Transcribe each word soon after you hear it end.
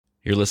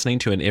You're listening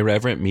to an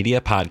Irreverent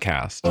Media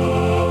podcast.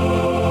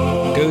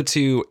 Go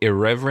to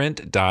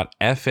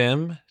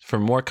irreverent.fm for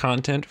more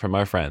content from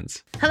our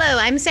friends. Hello,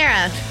 I'm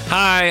Sarah.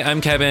 Hi,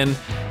 I'm Kevin.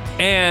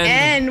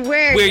 And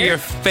we're your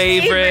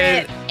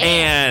favorite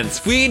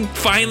ants. We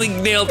finally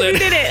nailed it. We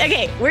did it.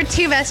 Okay, we're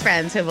two best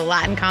friends who have a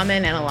lot in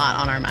common and a lot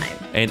on our mind.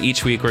 And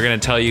each week we're going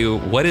to tell you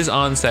what is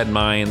on said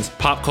minds,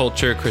 pop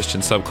culture,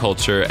 Christian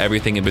subculture,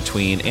 everything in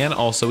between. And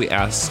also we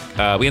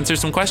answer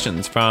some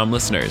questions from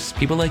listeners,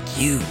 people like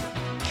you.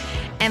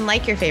 And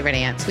like your favorite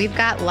ants, we've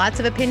got lots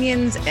of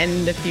opinions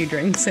and a few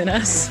drinks in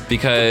us.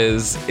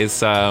 Because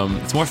it's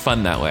more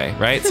fun that way,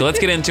 right? So let's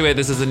get into it.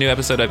 This is a new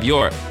episode of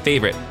Your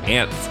Favorite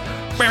Ants.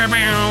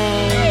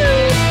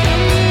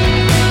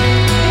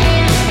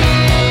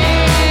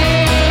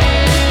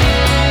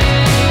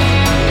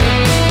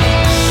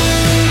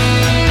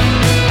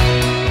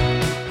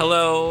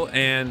 Hello,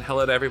 and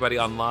hello to everybody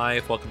on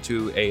live. Welcome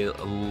to a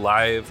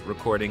live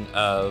recording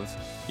of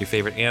Your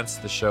Favorite Ants,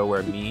 the show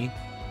where me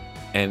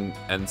and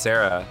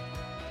Sarah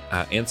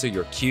answer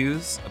your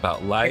cues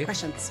about life. Great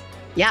questions.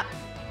 Yep.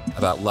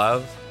 About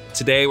love.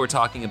 Today we're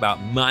talking about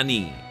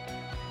money.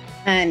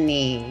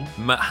 Honey.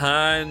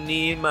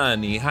 Honey.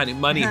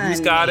 Who's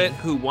got it?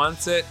 Who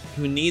wants it?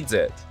 Who needs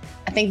it?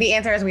 I think the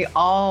answer is we don't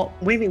all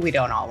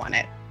want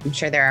it. I'm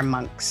sure there are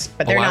monks,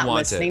 but they're not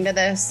listening to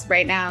this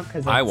right now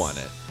because I want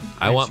it.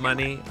 I want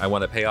money. I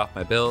want to pay off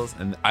my bills.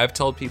 And I've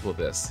told people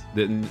this.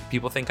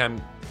 People think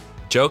I'm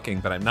joking,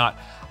 but I'm not.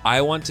 I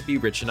want to be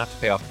rich enough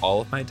to pay off all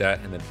of my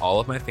debt, and then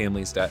all of my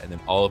family's debt, and then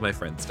all of my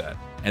friends' debt,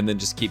 and then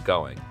just keep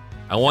going.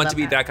 I want to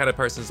be that kind of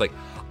person who's like,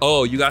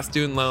 oh, you got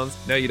student loans?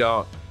 No, you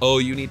don't. Oh,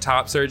 you need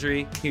top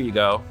surgery? Here you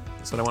go.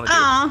 That's what I want to do.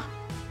 Aw,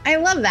 I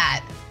love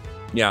that.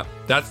 Yeah,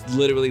 that's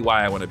literally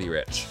why I want to be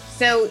rich.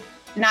 So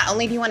not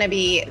only do you want to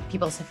be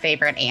people's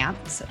favorite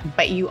ants,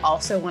 but you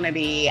also want to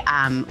be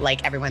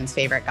like everyone's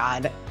favorite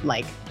god,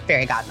 like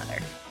fairy godmother.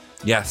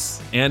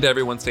 Yes, and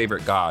everyone's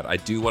favorite god. I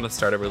do want to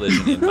start a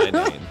religion in my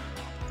name.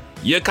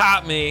 You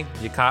caught me.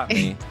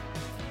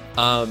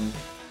 Well,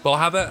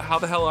 how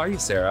the hell are you,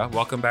 Sarah?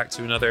 Welcome back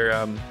to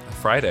another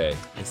Friday.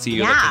 I see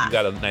you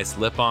got a nice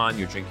lip on.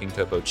 You're drinking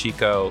Topo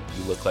Chico.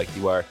 You look like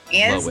you are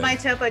Is my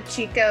Topo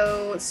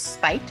Chico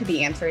spiked?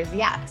 The answer is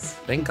yes.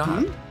 Thank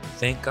God.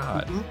 Thank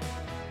God.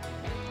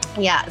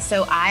 Yeah,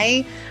 so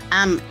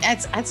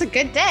it's a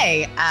good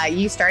day.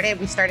 We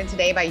started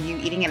today by you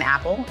eating an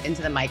apple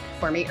into the mic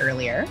for me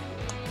earlier.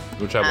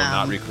 Which I will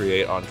not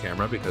recreate on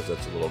camera because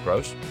that's a little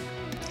gross.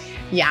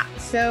 Yeah,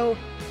 so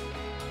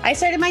I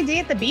started my day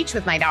at the beach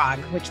with my dog,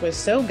 which was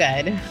so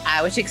good,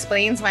 which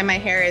explains why my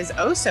hair is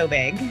oh so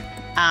big.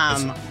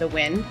 The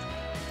wind.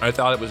 I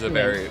thought it was a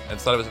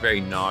very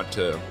nod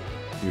to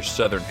your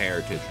Southern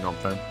heritage. You know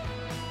what I'm saying?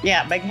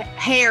 Yeah, like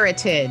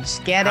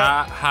heritage. Get it?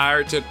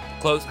 Higher to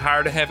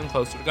heaven,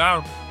 closer to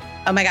God.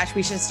 Oh my gosh,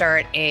 we should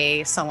start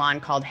a salon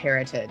called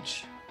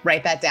Heritage.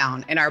 Write that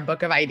down in our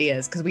book of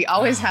ideas because we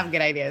always have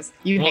good ideas.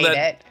 You hate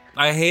it.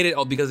 I hate it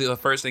all because the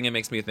first thing it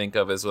makes me think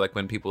of is like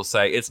when people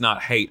say it's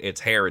not hate, it's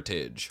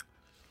heritage.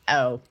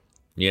 Oh.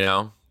 You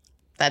know?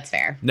 That's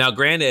fair. Now,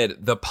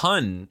 granted, the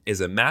pun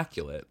is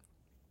immaculate.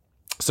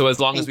 So as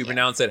long as we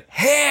pronounce it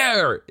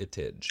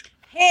heritage.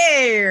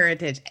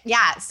 Heritage.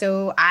 Yeah.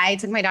 So I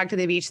took my dog to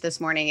the beach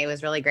this morning. It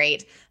was really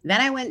great.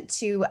 Then I went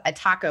to a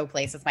taco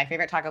place. It's my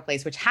favorite taco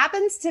place, which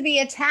happens to be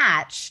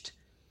attached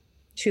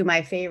to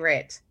my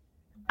favorite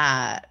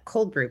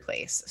cold brew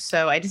place.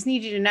 So I just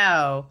need you to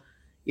know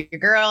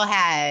your girl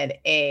had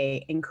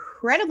a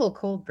incredible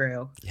cold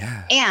brew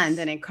and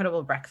an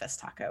incredible breakfast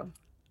taco.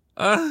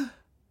 I'm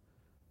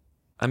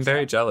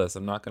very jealous.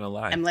 I'm not going to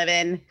lie. I'm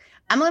living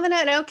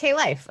an okay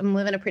life. I'm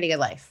living a pretty good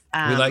life.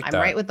 We like that.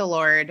 I'm right with the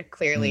Lord,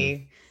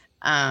 clearly.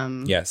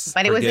 Yes.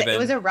 But it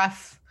was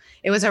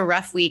a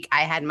rough week.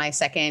 I had my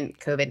second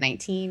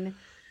COVID-19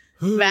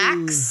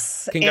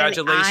 vax.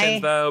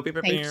 Congratulations, though.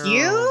 Thank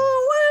you.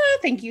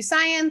 Thank you,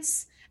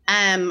 science.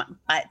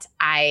 But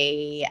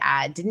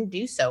I didn't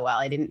do so well.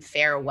 I didn't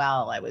fare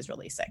well. I was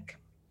really sick.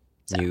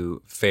 So.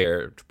 You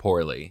fared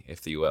poorly,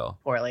 if you will.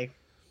 Poorly.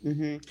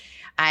 Mm-hmm.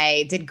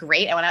 I did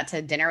great. I went out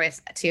to dinner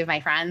with two of my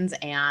friends,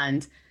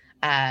 and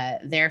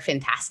they're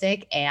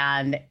fantastic.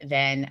 And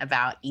then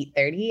about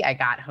 8:30, I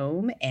got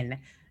home and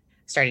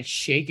started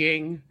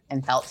shaking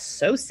and felt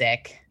so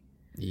sick.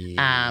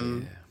 Yeah.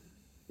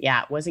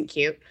 Yeah, it wasn't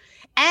cute.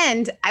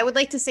 And I would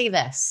like to say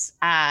this.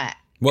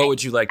 What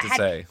would you like to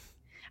say?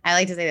 I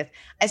like to say this.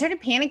 I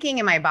started panicking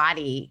in my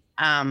body,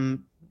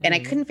 and I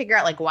couldn't figure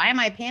out, like, why am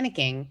I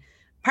panicking?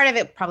 Part of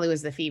it probably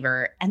was the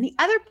fever. And the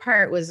other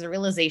part was the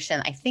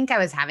realization, I think I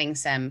was having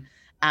some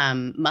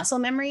muscle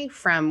memory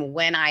from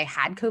when I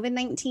had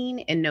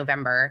COVID-19 in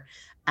November.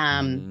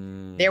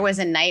 There was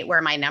a night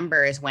where my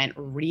numbers went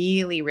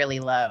really, really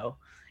low,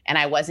 and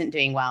I wasn't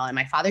doing well. And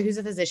my father, who's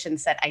a physician,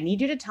 said, I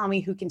need you to tell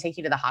me who can take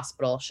you to the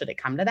hospital should it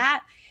come to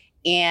that.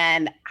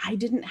 And I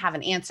didn't have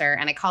an answer.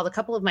 And I called a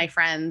couple of my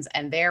friends,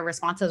 and their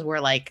responses were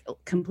like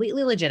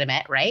completely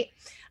legitimate, right?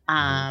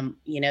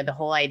 The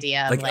whole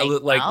idea of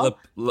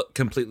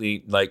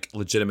completely like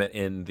legitimate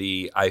in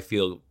the I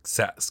feel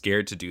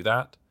scared to do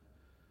that.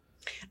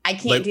 I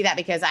can't do that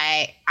because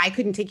I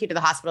couldn't take you to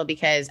the hospital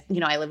because,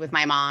 I live with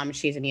my mom.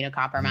 She's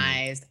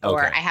immunocompromised. Okay.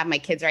 Or I have my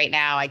kids right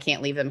now. I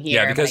can't leave them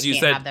here. Yeah, because you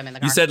said have them in the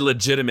car. You said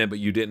legitimate, but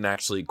you didn't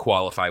actually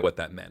qualify what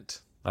that meant.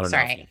 I don't know.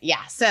 Sorry.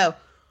 Yeah. So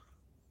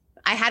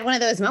I had one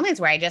of those moments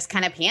where I just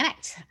kind of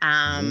panicked.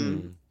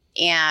 And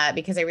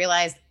because I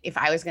realized if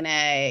I was going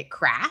to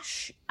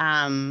crash,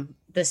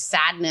 the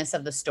sadness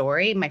of the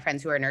story, my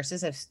friends who are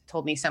nurses have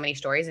told me so many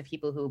stories of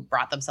people who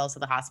brought themselves to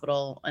the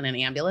hospital in an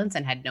ambulance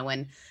and had no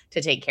one to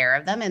take care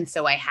of them. And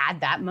so I had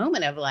that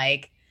moment of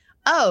like,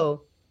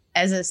 oh,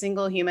 as a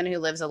single human who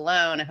lives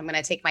alone, if I'm going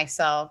to take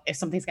myself, if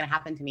something's going to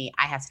happen to me,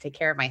 I have to take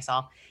care of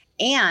myself.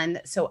 And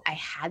so I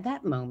had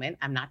that moment,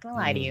 I'm not going to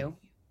lie to you,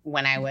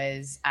 when I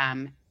was,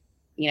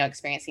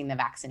 experiencing the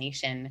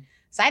vaccination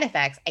side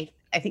effects. I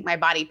think my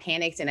body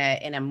panicked in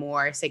a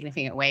more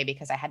significant way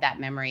because I had that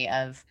memory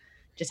of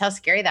just how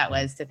scary that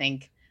was to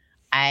think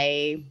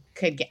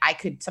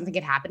something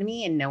could happen to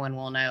me and no one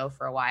will know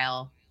for a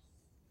while.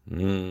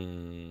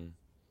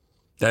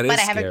 That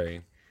is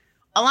scary.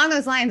 Along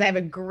those lines, I have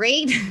a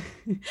great,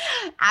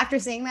 after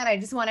saying that, I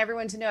just want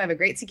everyone to know I have a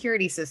great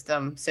security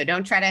system. So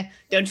don't try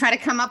to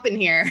come up in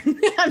here.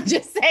 I'm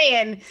just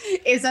saying,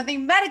 if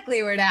something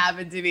medically were to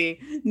happen to me,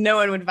 no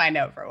one would find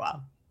out for a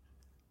while.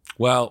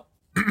 Well,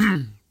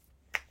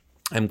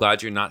 I'm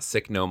glad you're not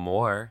sick no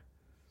more.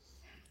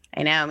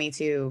 I know, me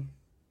too.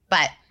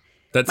 But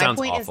that sounds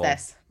my point awful. is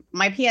this.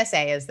 My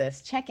PSA is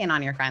this. Check in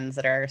on your friends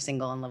that are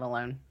single and live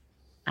alone.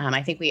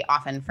 I think we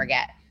often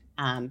forget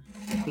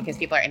because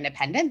people are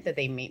independent that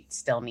they may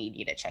still need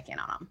you to check in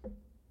on them.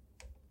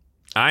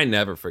 I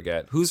never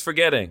forget. Who's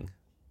forgetting?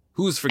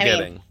 Who's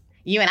forgetting? I mean,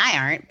 you and I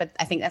aren't, but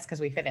I think that's because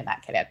we fit in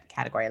that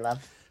category,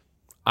 love.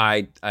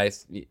 I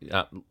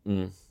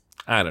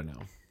don't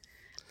know.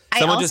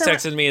 Someone just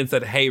texted me and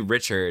said, "Hey,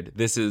 Richard,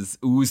 this is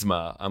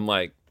Uzma." I'm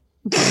like,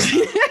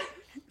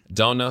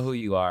 don't know who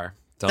you are.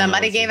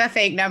 Somebody gave a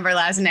fake number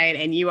last night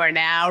and you are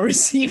now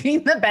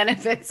receiving the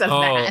benefits of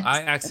that. I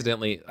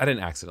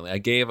didn't accidentally. I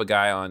gave a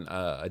guy on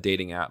a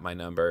dating app my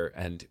number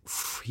and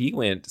he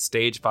went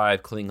stage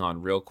 5 Klingon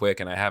real quick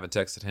and I haven't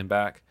texted him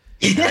back.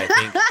 And I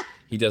think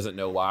he doesn't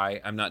know why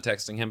I'm not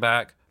texting him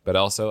back, but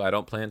also I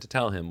don't plan to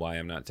tell him why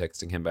I'm not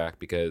texting him back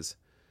because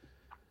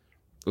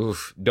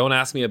don't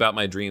ask me about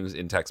my dreams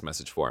in text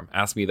message form.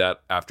 Ask me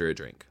that after a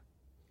drink.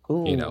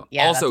 Ooh,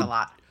 yeah, also, that's a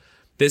lot.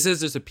 This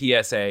is just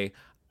a PSA.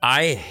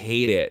 I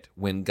hate it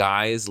when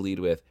guys lead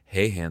with,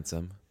 "Hey,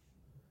 handsome."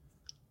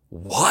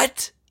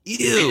 What?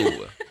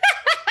 Ew.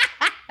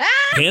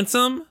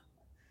 Handsome?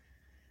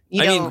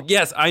 I mean,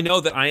 yes, I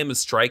know that I am a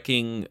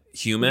striking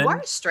human. You are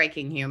a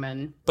striking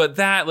human. But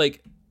that,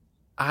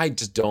 I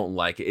just don't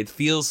like it. It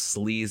feels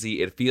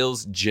sleazy. It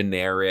feels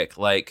generic.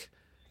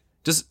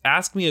 Just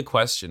ask me a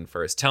question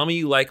first. Tell me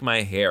you like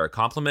my hair.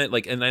 Compliment,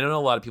 and I know a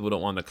lot of people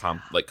don't want to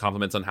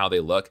compliments on how they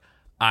look.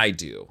 I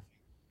do.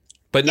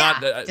 But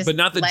not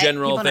the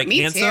general thing.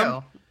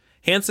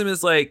 Handsome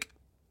is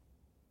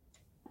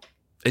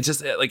it's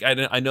just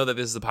I know that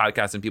this is a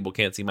podcast and people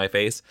can't see my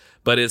face,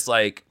 but it's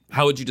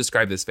how would you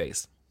describe this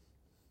face?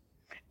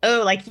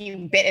 Oh, like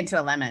you bit into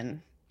a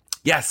lemon.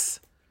 Yes.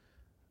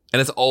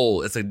 And it's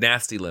old. It's a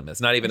nasty lemon.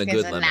 It's not even a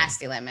good lemon. It's a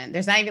nasty lemon.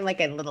 There's not even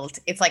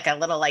it's like a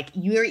little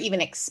you were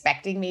even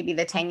expecting maybe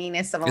the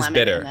tanginess of a lemon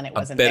bitter. And then it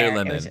wasn't a bitter there.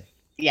 Lemon.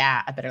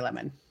 A bitter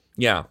lemon.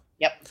 Yeah.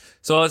 Yep.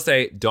 So let's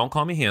say, don't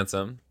call me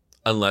handsome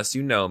unless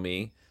you know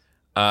me.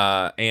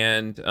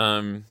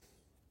 Anyways,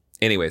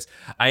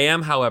 I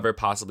am, however,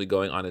 possibly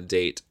going on a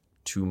date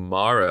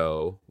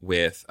tomorrow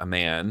with a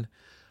man.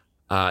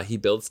 He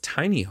builds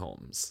tiny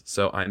homes.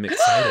 So I'm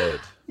excited.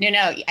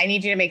 No, I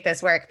need you to make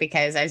this work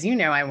because as you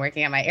know, I'm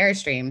working on my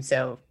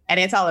Airstream. And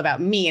it's all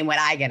about me and what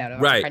I get out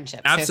of our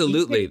friendship.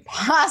 Absolutely. So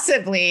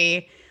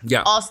possibly.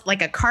 Yeah. Also,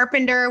 a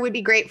carpenter would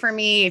be great for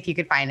me. If you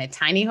could find a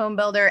tiny home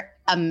builder,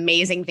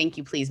 amazing. Thank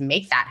you. Please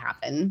make that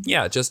happen.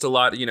 Yeah, just a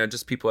lot,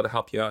 just people to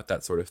help you out,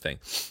 that sort of thing.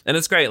 And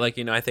it's great.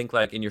 I think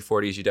in your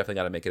 40s, you definitely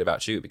got to make it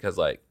about you because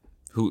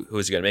who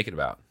is you going to make it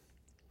about?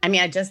 I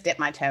mean, I just dipped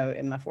my toe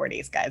in the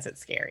 40s, guys. It's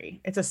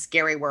scary. It's a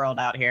scary world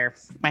out here.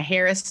 My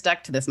hair is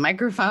stuck to this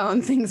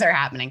microphone. Things are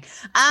happening.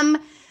 I'm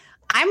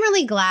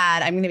really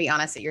glad, I'm going to be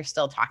honest, that you're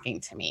still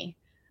talking to me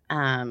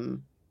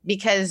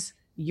because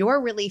you're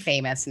really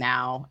famous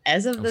now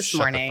as of this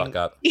morning. Shut the fuck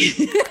up.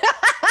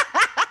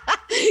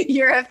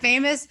 You're a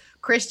famous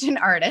Christian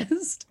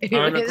artist.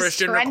 I'm a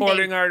Christian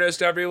recording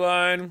artist,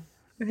 everyone.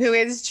 Who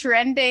is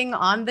trending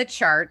on the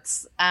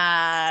charts. So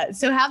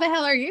how the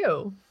hell are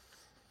you?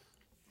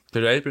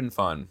 Today's been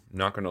fun.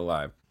 Not going to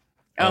lie.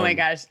 Oh my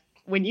gosh.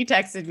 When you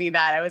texted me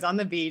that, I was on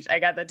the beach. I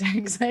got the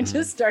text. I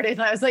just started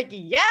and I was like,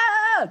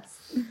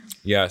 yes.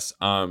 Yes.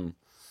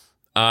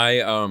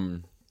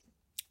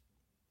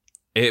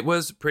 It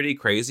was pretty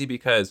crazy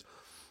because,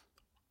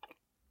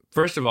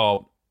 first of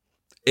all,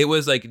 it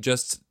was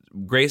just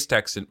Grace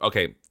texted.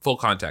 Okay, full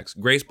context.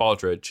 Grace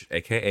Baldridge,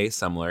 aka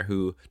Sumler,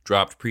 who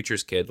dropped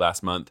Preacher's Kid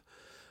last month,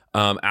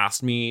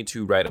 asked me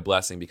to write a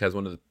blessing because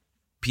one of the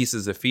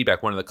pieces of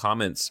feedback, one of the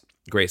comments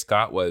Grace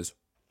got was,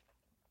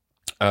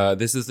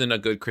 This isn't a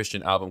good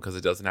Christian album because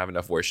it doesn't have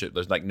enough worship.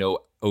 There's like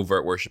no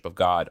overt worship of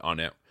God on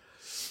it.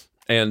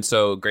 And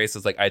so Grace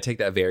is like, I take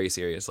that very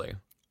seriously.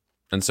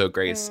 And so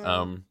Grace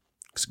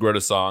wrote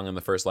a song, and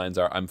the first lines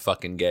are, "I'm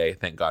fucking gay.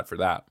 Thank God for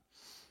that."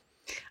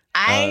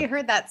 I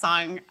heard that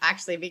song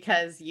actually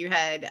because you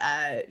had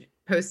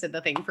posted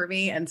the thing for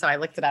me. And so I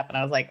looked it up and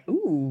I was like,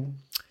 ooh,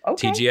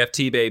 okay.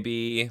 TGFT,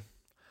 baby.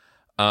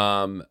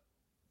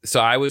 So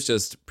I was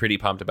just pretty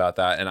pumped about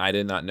that. And I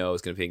did not know it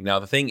was going to be. Now,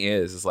 the thing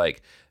is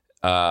like,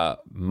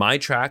 my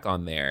track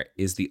on there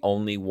is the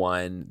only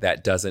one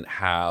that doesn't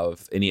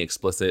have any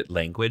explicit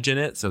language in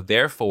it. So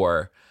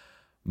therefore,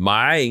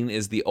 mine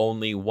is the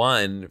only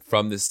one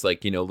from this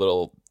like,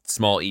 little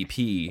small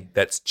EP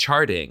that's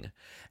charting.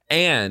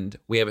 And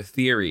we have a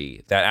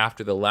theory that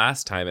after the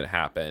last time it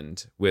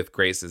happened with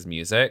Grace's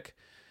music,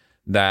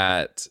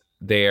 that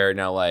they're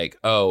now like,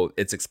 oh,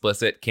 it's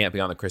explicit, can't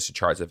be on the Christian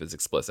charts if it's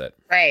explicit.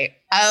 Right.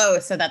 Oh,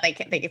 so that they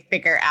can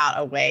figure out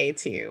a way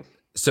to.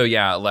 So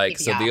yeah, like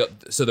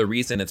so the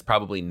reason it's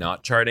probably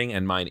not charting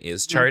and mine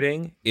is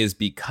charting is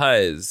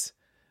because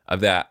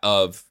of that.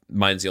 Of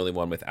mine's the only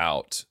one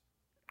without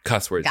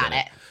cuss words in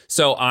it.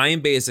 So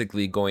I'm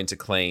basically going to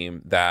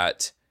claim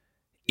that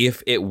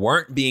if it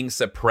weren't being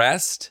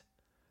suppressed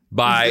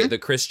by the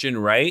Christian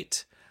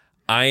right,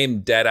 I am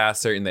dead ass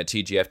certain that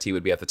TGFT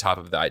would be at the top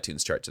of the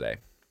iTunes chart today.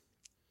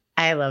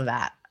 I love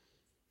that.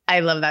 I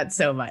love that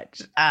so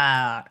much.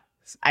 I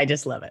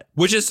just love it.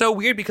 Which is so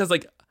weird because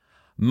like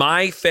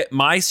my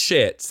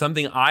shit,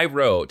 something I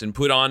wrote and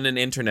put on an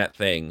internet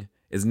thing,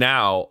 is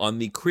now on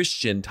the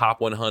Christian top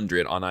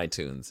 100 on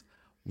iTunes.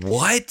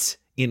 What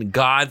in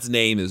God's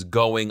name is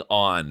going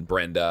on,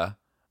 Brenda?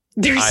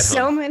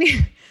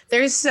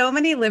 There's so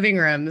many living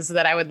rooms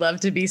that I would love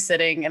to be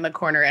sitting in the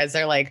corner as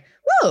they're like,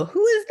 whoa,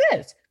 who is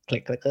this?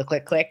 Click, click, click,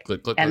 click, click.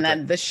 Click, click, and click, then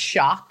click. the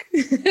shock.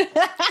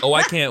 Oh,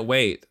 I can't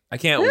wait. I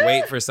can't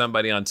wait for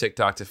somebody on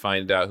TikTok to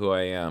find out who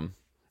I am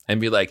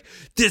and be like,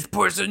 this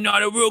person's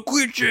not a real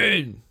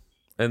Christian.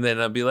 And then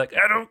I'll be like,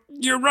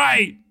 you're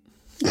right.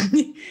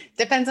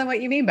 Depends on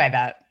what you mean by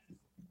that.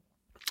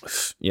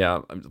 Yeah,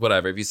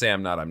 whatever. If you say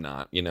I'm not, I'm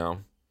not,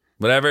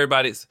 Whatever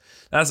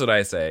that's what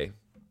I say.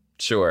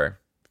 Sure.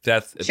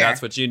 If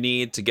that's what you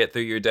need to get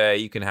through your day,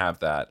 you can have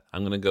that.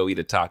 I'm going to go eat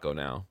a taco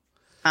now.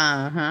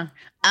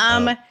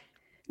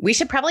 We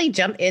should probably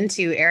jump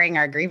into airing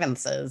our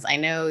grievances. I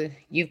know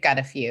you've got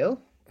a few.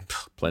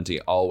 Plenty,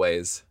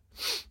 always.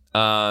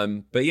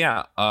 But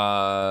yeah,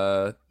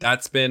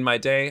 that's been my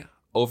day.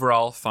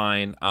 Overall,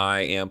 fine.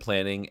 I am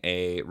planning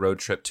a road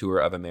trip tour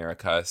of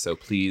America, so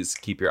please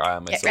keep your eye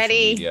on my social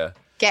media.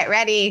 Get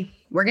ready.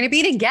 We're going to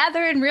be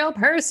together in real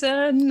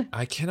person.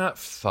 I cannot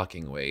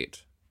fucking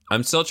wait.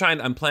 I'm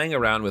playing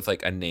around with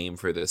like a name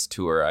for this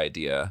tour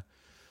idea.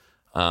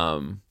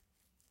 And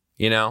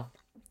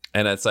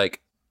it's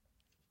like,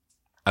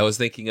 I was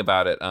thinking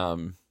about it.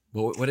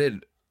 What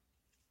did,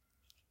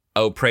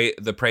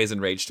 the Praise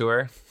and Rage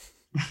tour?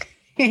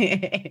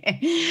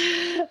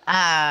 You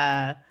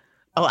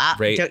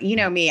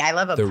know me. I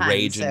love a pun.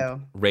 Rage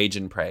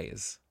and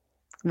Praise.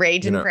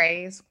 Rage and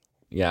Praise.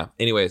 Yeah.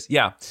 Anyways,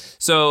 yeah.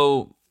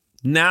 So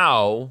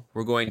now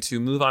we're going to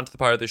move on to the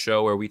part of the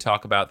show where we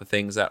talk about the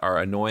things that are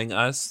annoying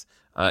us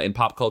in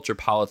pop culture,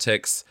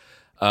 politics,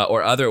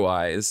 or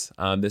otherwise.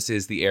 This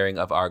is the airing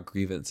of our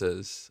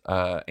grievances.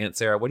 Aunt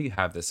Sarah, what do you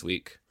have this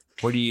week?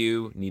 What are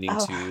you needing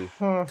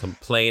to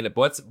complain?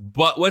 What's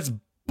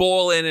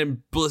boiling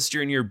and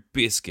blistering your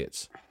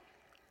biscuits?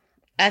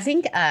 I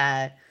think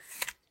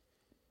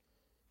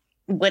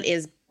what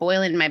is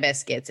boiling my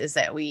biscuits is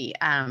that we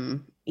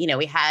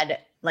had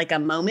like a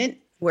moment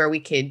where we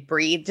could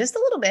breathe just a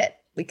little bit.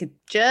 We could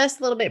just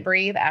a little bit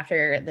breathe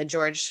after the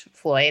George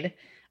Floyd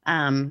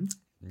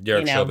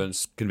Derek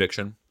Chauvin's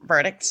conviction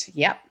verdict.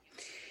 Yep.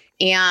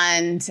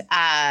 And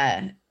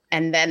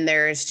then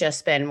there's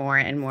just been more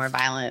and more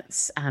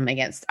violence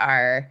against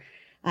our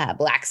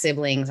Black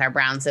siblings, our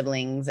brown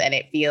siblings, and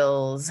it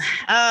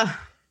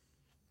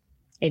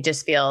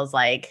just feels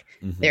like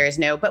there is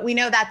but we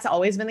know that's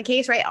always been the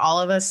case, right? All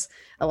of us,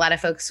 a lot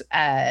of folks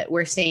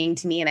were saying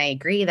to me, and I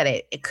agree, that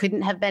it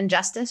couldn't have been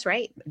justice,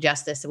 right?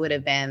 Justice would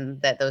have been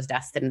that those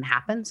deaths didn't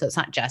happen. So it's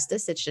not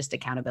justice, it's just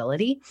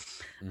accountability.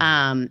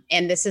 And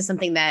this is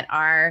something that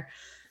our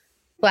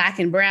Black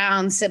and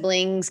brown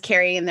siblings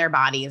carry in their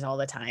bodies all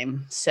the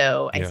time.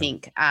 So I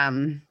think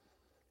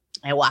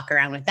I walk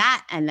around with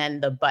that, and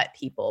then the but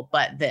people,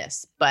 but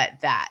this, but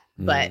that,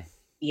 but,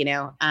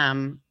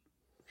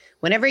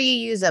 whenever you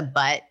use a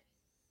but,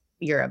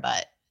 you're a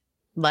but.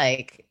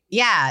 Like,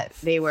 yeah,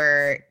 they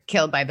were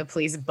killed by the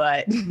police,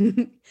 but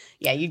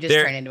yeah, you just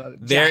turn into a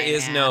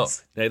giant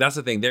ass. That's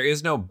the thing. There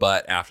is no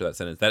but after that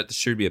sentence. That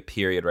should be a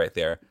period right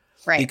there.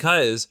 Right.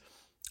 Because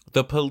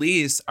the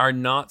police are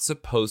not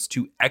supposed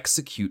to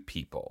execute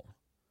people.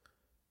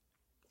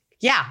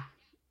 Yeah.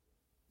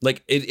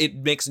 Like, it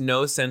makes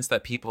no sense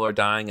that people are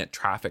dying at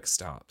traffic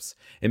stops.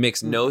 It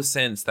makes no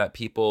sense that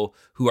people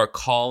who are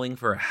calling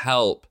for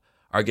help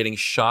are getting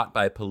shot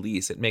by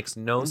police. It makes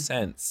no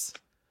sense.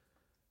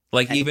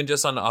 Like, even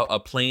just on a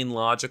plain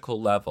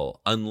logical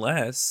level,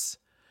 unless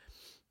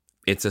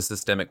it's a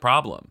systemic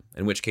problem,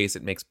 in which case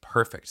it makes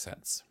perfect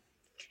sense.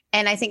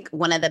 And I think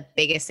one of the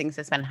biggest things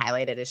that's been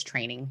highlighted is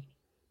training.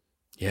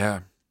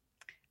 Yeah.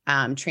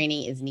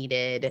 Training is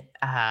needed.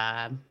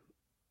 I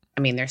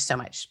mean, there's so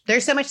much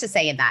to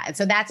say in that. And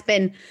so that's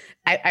been,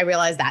 I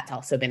realize that's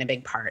also been a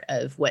big part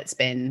of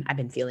I've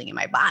been feeling in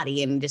my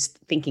body and just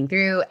thinking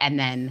through, and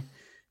then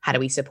how do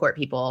we support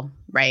people?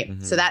 Right.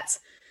 Mm-hmm. So that's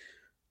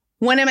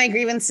one of my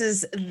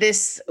grievances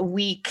this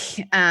week.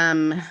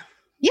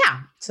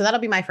 So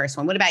that'll be my first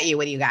one. What about you?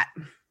 What do you got?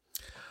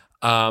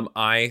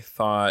 I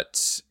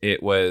thought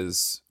it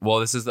was, well,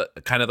 this is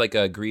kind of like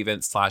a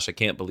grievance / I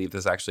can't believe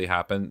this actually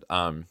happened.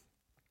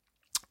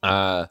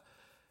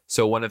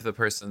 So one of the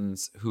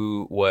persons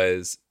who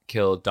was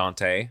killed,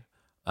 Dante,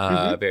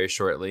 very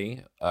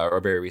shortly or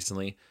very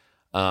recently.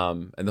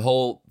 And the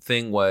whole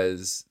thing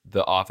was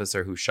the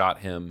officer who shot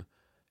him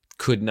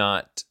could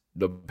not,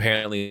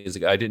 apparently,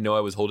 I didn't know I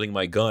was holding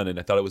my gun and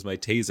I thought it was my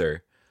taser.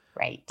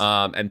 Right.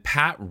 And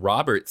Pat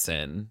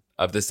Robertson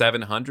of the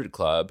 700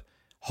 Club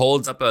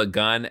holds up a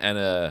gun and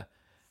a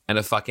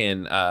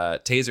fucking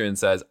taser and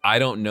says, I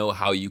don't know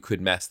how you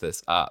could mess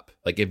this up.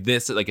 Like if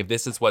this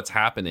is what's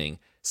happening,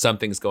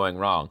 something's going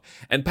wrong.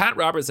 And Pat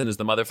Robertson is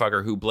the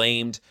motherfucker who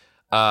blamed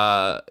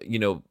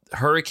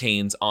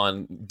hurricanes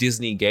on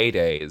Disney gay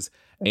days.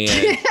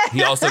 And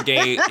he also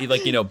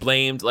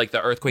blamed like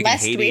the earthquake in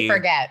Haiti.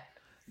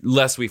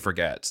 Lest we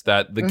forget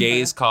that the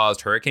gays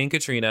caused Hurricane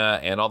Katrina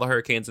and all the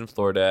hurricanes in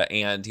Florida.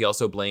 And he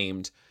also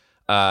blamed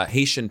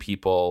Haitian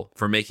people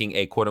for making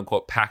a quote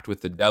unquote pact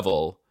with the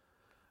devil.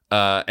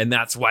 And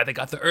that's why they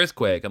got the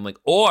earthquake. I'm like,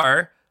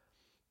 or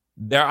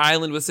their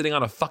island was sitting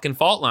on a fucking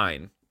fault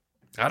line.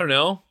 I don't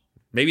know.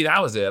 Maybe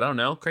that was it. I don't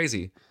know.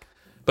 Crazy.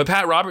 But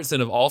Pat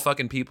Robertson, of all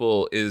fucking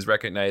people, is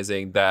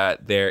recognizing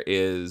that there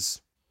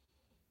is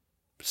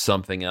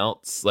something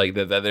else, like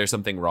that there's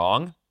something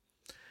wrong.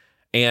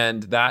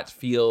 And that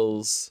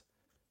feels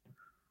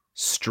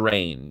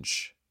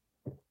strange.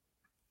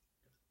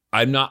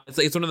 I'm not,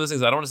 it's one of those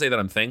things, I don't want to say that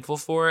I'm thankful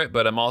for it,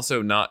 but I'm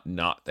also not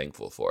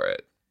thankful for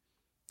it.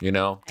 You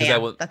know?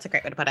 Yeah, that's a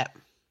great way to put it.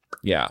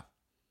 Yeah.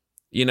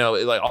 You know,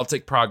 like I'll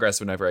take progress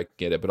whenever I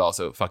get it, but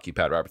also fuck you,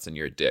 Pat Robertson,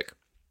 you're a dick.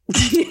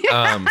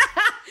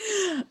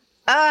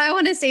 I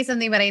want to say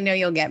something, but I know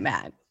you'll get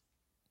mad.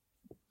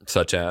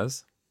 Such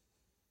as?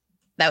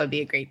 That would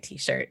be a great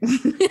t-shirt.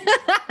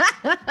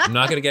 I'm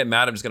not going to get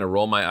mad. I'm just going to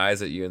roll my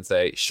eyes at you and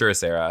say, sure,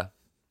 Sarah.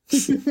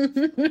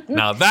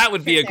 Now that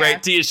would be a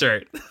great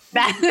t-shirt.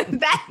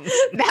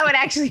 That would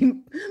actually,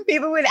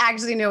 people would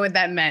actually know what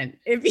that meant.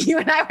 If you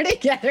and I were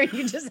together,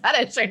 you just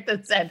had a shirt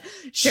that said,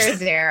 sure,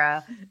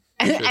 Sarah.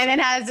 And it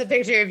has a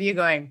picture of you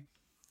going.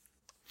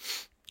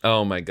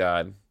 Oh my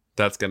God.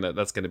 That's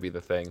gonna be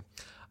the thing.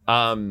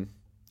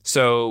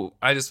 So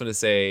I just want to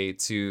say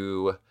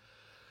to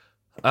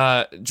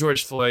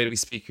George Floyd, we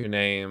speak your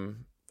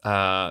name.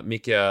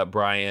 Mika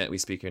Bryant, we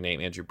speak your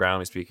name. Andrew Brown,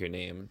 we speak your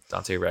name.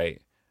 Dante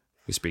Wright,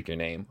 we speak your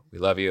name. We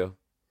love you.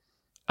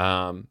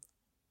 I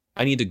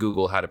need to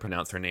Google how to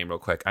pronounce her name real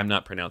quick. I'm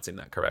not pronouncing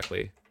that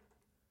correctly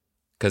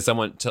because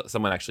someone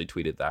actually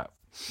tweeted that.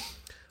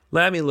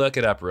 Let me look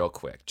it up real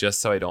quick,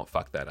 just so I don't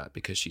fuck that up,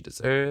 because she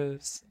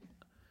deserves.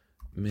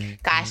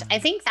 Gosh, I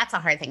think that's a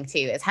hard thing too,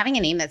 is having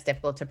a name that's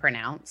difficult to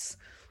pronounce.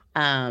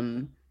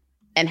 And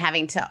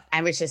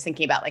I was just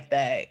thinking about like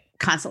the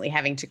constantly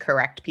having to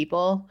correct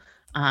people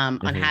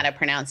on how to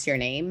pronounce your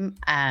name.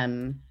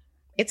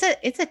 It's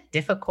a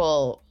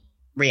difficult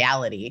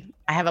reality.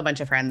 I have a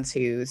bunch of friends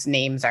whose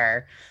names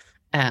are,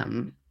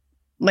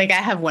 like I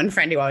have one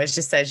friend who always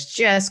just says,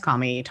 just call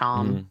me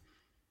Tom.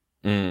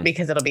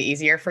 Because it'll be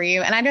easier for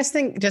you. And I just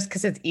think just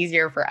because it's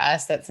easier for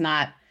us, that's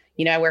not,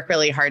 I work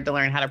really hard to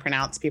learn how to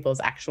pronounce people's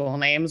actual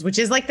names, which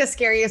is like the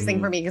scariest thing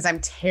for me because I'm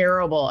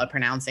terrible at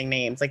pronouncing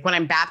names. Like when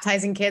I'm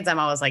baptizing kids, I'm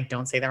always like,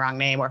 don't say the wrong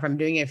name. Or if I'm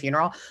doing a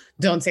funeral,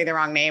 don't say the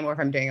wrong name. Or if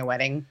I'm doing a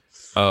wedding.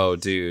 Oh,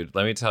 dude,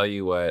 let me tell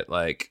you what,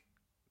 like,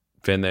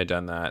 been there,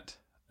 done that.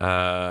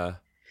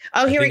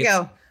 Here we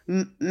go.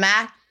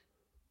 Makia.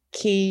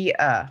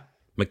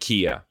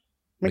 Makia.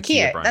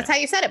 That's how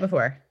you said it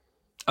before.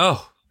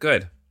 Oh,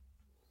 good.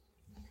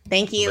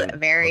 Thank you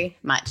very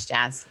much,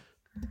 Jazz.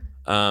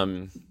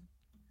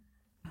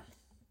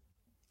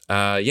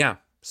 Yeah.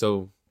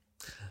 So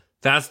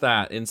that's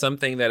that. In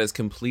something that is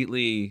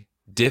completely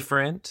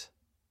different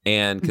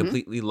and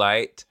completely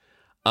light.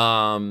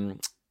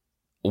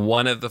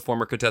 One of the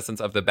former contestants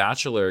of The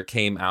Bachelor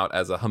came out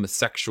as a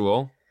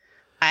homosexual.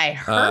 I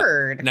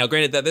heard. Now,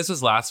 granted that this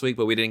was last week,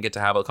 but we didn't get to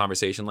have a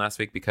conversation last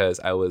week because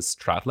I was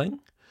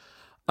traveling.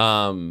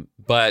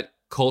 But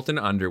Colton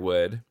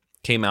Underwood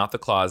came out the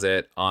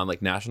closet on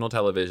like national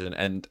television,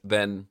 and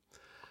then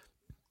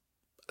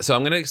so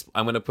I'm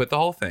gonna put the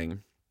whole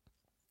thing,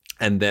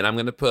 and then I'm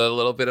gonna put a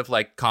little bit of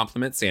like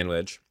compliment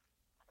sandwich,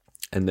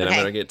 and then I'm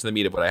gonna get to the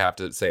meat of what I have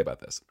to say about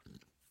this.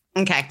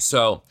 Okay.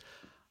 So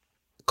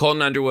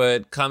Colton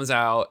Underwood comes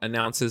out,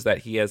 announces that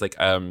he has like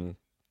a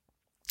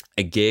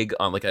gig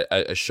on like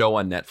a show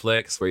on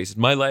Netflix where he says,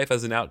 "My life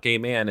as an out gay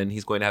man," and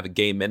he's going to have a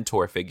gay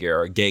mentor figure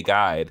or a gay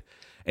guide,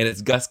 and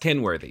it's Gus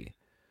Kenworthy,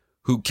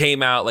 who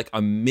came out like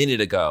a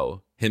minute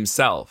ago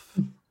himself.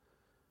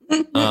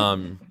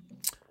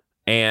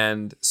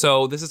 And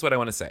so this is what I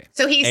want to say.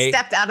 So he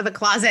stepped out of the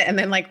closet and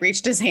then like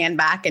reached his hand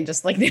back and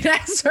just like the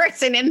next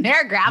person in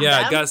there grabbed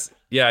them.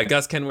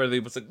 Gus Kenworthy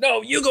was like,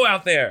 no, you go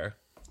out there.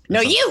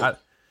 No, you.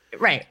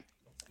 Right.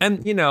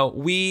 And, you know,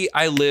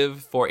 I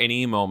live for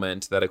any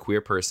moment that a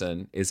queer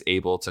person is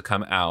able to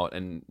come out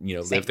and, you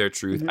know, live their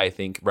truth. I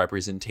think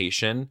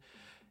representation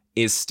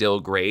is still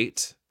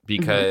great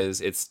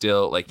because it's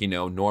still like, you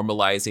know,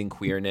 normalizing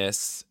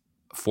queerness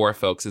for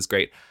folks is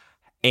great.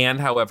 And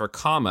however,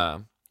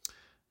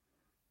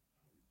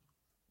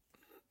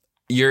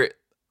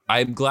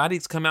 I'm glad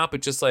he's come out,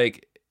 but just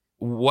like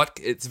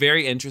it's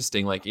very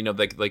interesting. Like, you know,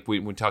 like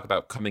we talk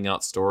about coming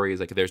out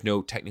stories, like there's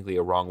no technically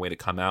a wrong way to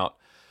come out.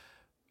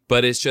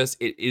 But it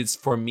is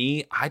for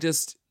me, I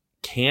just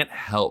can't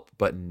help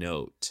but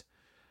note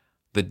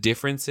the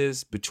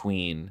differences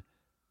between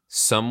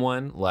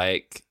someone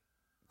like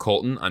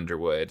Colton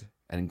Underwood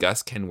and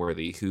Gus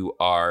Kenworthy, who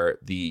are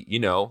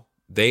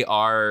they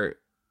are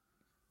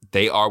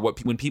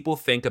when people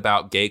think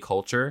about gay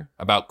culture,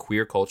 about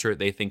queer culture,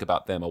 they think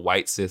about them, a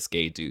white cis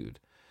gay dude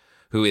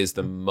who is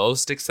the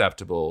most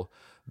acceptable,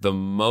 the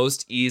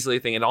most easily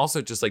thing, and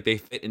also just like they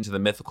fit into the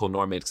mythical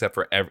norm except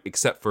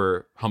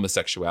for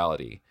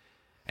homosexuality.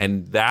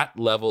 And that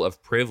level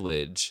of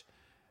privilege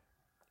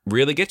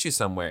really gets you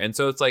somewhere. And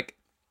so it's like,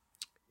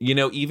 you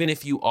know, even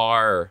if you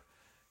are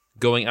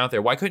going out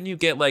there, why couldn't you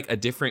get like a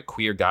different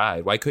queer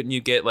guide? Why couldn't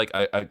you get like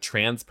a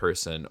trans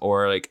person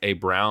or like a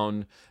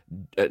brown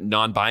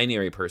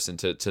non-binary person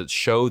to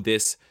show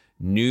this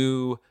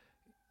newly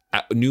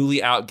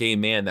out gay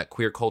man that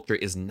queer culture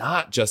is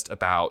not just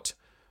about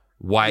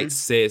white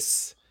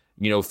cis,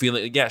 you know,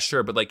 feeling, yeah,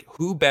 sure. But like,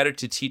 who better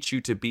to teach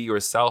you to be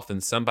yourself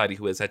than somebody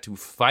who has had to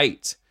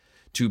fight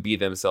to be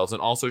themselves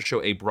and also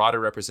show a broader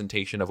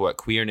representation of what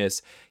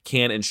queerness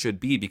can and should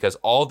be? Because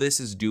all this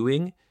is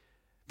doing,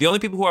 the only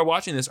people who are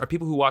watching this are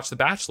people who watch The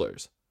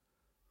Bachelors,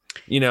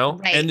 you know,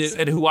 right.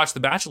 and who watch The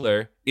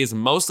Bachelor is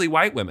mostly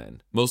white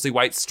women, mostly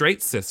white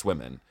straight cis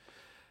women.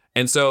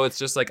 And so it's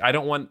just like, I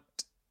don't want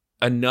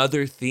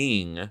another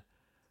thing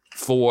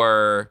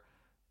for,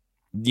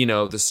 you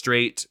know, the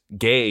straight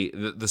gays,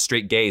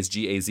 Gaze,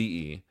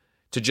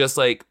 to just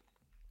like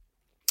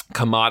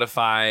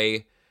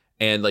commodify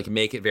and like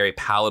make it very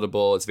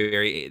palatable.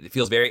 It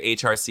feels very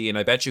HRC, and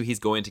I bet you he's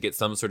going to get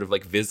some sort of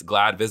like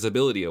GLAAD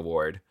visibility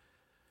award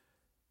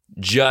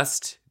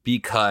just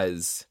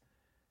because,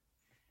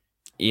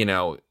 you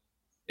know,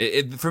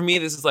 for me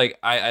this is like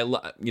I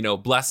you know,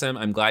 bless him.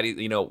 I'm glad he,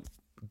 you know,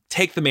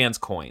 take the man's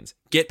coins,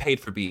 get paid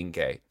for being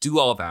gay, do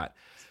all that,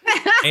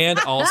 and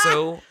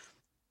also,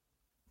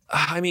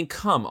 I mean,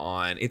 come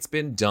on, it's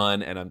been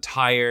done, and I'm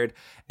tired.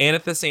 And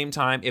at the same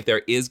time, if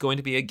there is going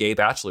to be a gay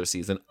Bachelor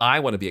season, I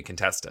want to be a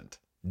contestant.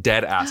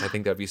 Dead ass. I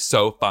think that'd be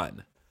so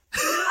fun.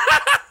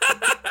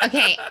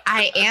 Okay,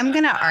 I am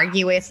going to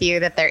argue with you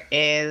that there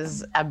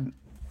is a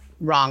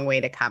wrong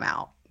way to come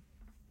out.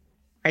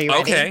 Are you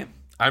ready? Okay,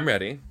 I'm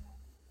ready.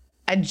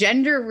 A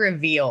gender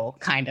reveal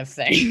kind of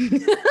thing.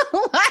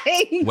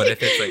 Like, what if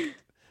it's like,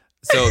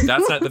 so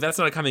that's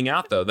not a coming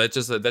out though. That's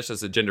just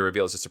a gender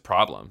reveal. It's just a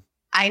problem.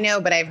 I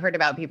know, but I've heard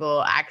about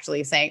people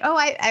actually saying, "Oh,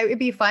 it'd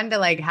be fun to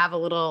like have a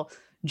little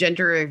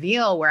gender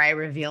reveal where I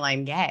reveal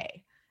I'm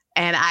gay."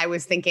 And I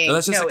was thinking, no,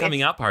 that's just a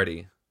coming out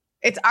party.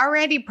 It's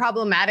already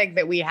problematic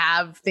that we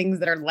have things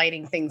that are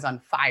lighting things on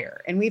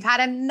fire, and we've had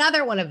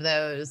another one of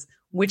those,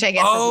 which I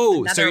guess.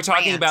 Oh, so you're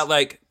talking about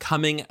like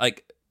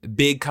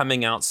big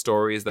coming out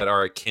stories that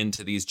are akin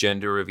to these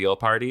gender reveal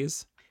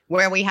parties,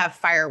 where we have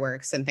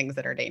fireworks and things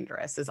that are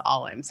dangerous. Is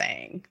all I'm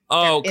saying.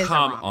 Oh,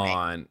 come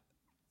on.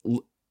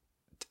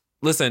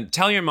 Listen,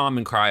 tell your mom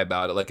and cry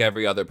about it like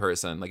every other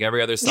person, like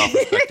every other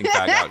self-respecting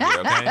fag out here,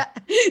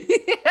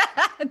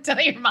 okay? Tell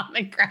your mom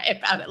and cry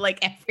about it like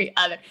every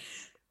other.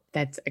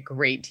 That's a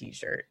great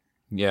t-shirt.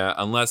 Yeah,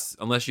 unless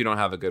you don't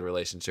have a good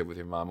relationship with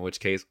your mom, in which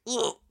case,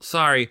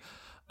 sorry.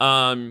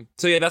 So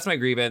yeah, that's my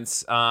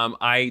grievance.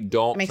 I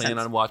don't plan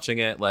on watching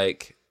it.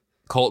 Like,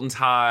 Colton's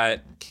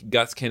hot,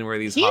 Gus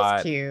Kenworthy's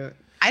hot. He's cute.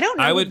 I don't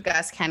know who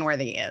Gus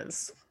Kenworthy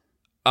is.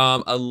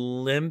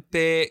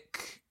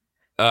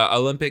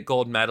 Olympic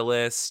gold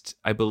medalist,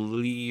 I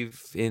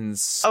believe, in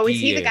skiing. Oh, is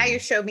he the guy you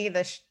showed me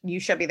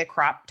the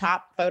crop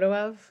top photo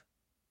of?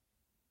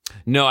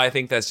 No, I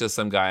think that's just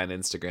some guy on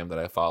Instagram that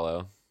I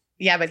follow.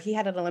 Yeah, but he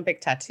had an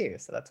Olympic tattoo,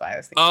 so that's why I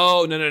was thinking.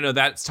 Oh, no,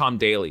 that's Tom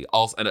Daly,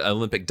 also an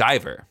Olympic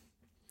diver.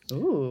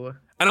 Ooh.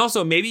 And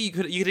also, maybe you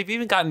could have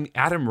even gotten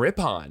Adam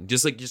Rippon.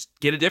 Just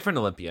get a different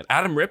Olympian.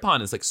 Adam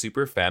Rippon is like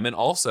super femme and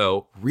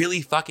also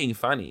really fucking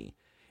funny.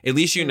 At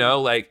least you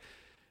know, like.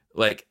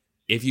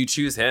 If you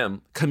choose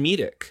him,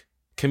 comedic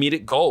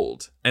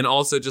gold. And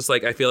also just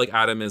like, I feel like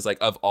Adam is like,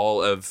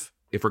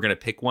 if we're going to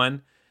pick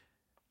one,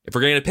 if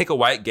we're going to pick a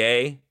white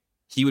gay,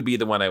 he would be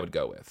the one I would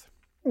go with.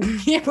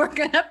 If we're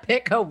going to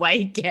pick a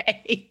white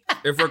gay.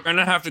 If we're going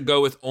to have to go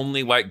with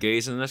only white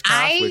gays in this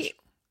cast, I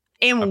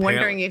am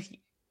wondering if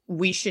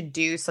we should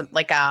do some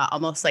like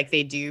almost like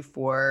they do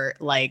for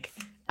like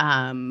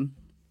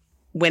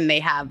when they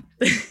have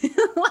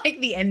like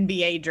the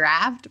NBA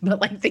draft, but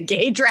like the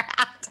gay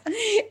draft.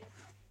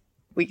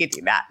 We could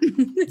do that.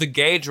 The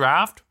gay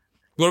draft?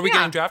 What are we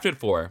getting drafted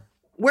for?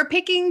 We're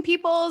picking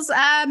people's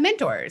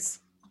mentors.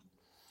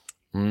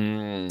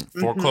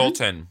 For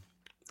Colton.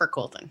 For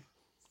Colton.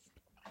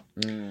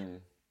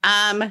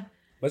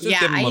 Let's just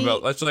give him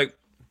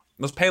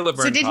let's pay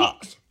Laverne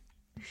Cox.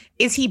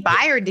 Is he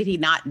bi or did he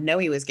not know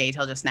he was gay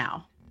till just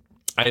now?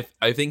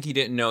 I think he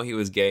didn't know he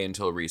was gay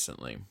until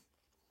recently.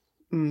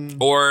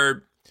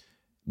 Or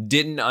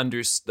didn't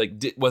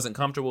wasn't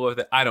comfortable with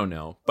it. I don't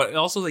know. But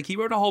also, like, he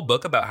wrote a whole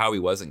book about how he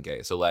wasn't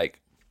gay. So, like,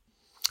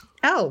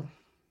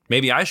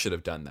 maybe I should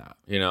have done that,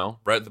 you know?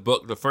 Write the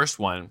book, the first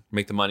one,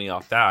 make the money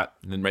off that,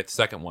 and then write the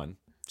second one.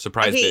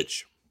 Surprise,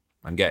 bitch,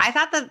 I'm gay. I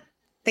thought the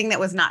thing that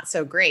was not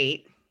so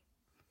great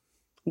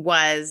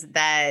was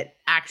that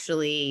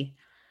actually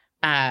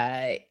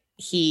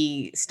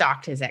he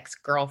stalked his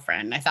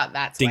ex-girlfriend. I thought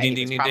that's why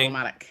he was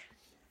problematic.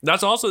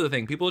 That's also the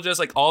thing. People just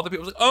like, all the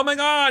people like, oh my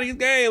God, he's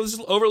gay. Let's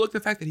just overlook the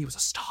fact that he was a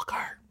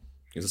stalker.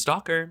 He was a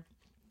stalker.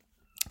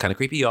 Kind of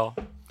creepy, y'all.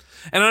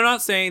 And I'm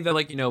not saying that,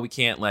 like, you know, we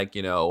can't, like,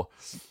 you know,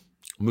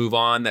 move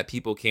on, that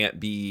people can't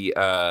be,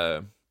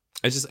 it's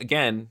just,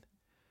 again,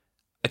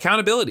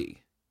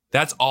 accountability.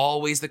 That's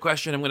always the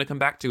question I'm going to come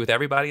back to with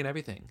everybody and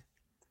everything.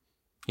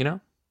 You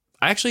know?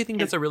 I actually think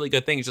that's a really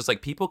good thing. It's just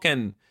like, people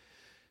can,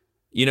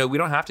 you know, we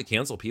don't have to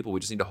cancel people. We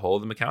just need to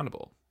hold them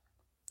accountable.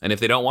 And if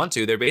they don't want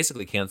to, they're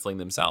basically canceling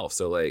themselves.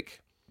 So,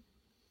 like.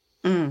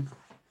 That's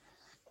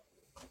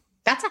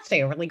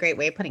actually a really great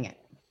way of putting it.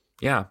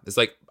 Yeah. It's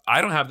like,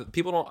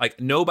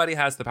 nobody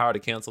has the power to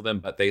cancel them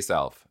but they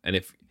self. And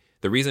if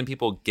the reason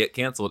people get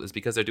canceled is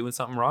because they're doing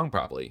something wrong,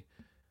 probably.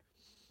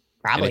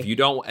 And if you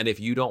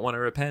don't want to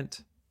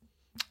repent,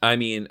 I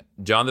mean,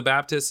 John the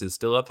Baptist is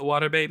still at the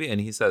water, baby. And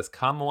he says,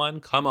 come one,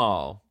 come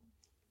all.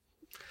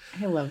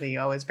 I love that you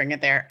always bring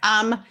it there.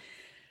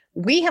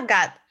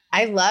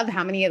 I love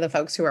how many of the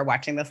folks who are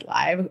watching this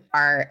live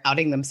are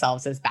outing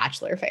themselves as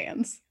Bachelor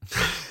fans.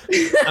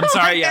 I'm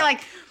sorry. They're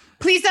like,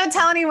 please don't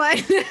tell anyone.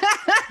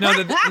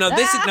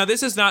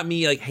 This is not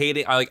me like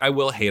hating. I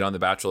will hate on the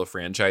Bachelor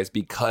franchise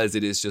because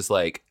it is just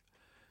like,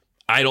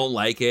 I don't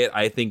like it.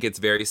 I think it's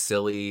very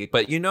silly.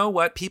 But you know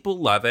what? People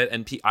love it.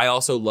 And I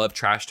also love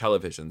trash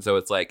television. So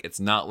it's like, it's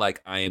not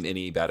like I am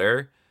any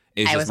better.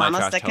 It's I just was my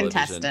almost trash a television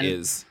contestant.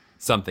 is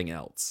something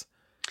else.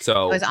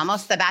 So I was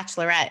almost the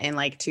Bachelorette in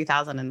like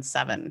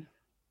 2007.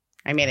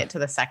 I made it to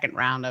the second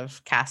round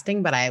of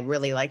casting, but I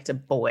really liked a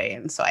boy.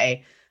 And so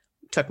I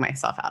took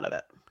myself out of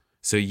it.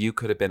 So you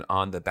could have been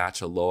on The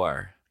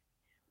Bachelor.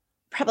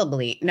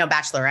 Probably. No,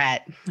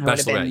 Bachelorette.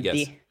 Bachelorette,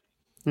 yes.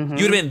 You would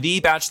have been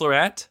the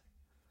Bachelorette?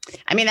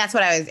 I mean, that's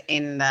what I was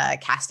in the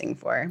casting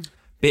for.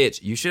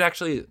 Bitch, you should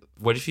actually,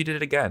 what if you did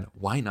it again?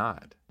 Why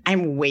not?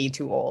 I'm way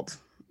too old.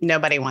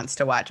 Nobody wants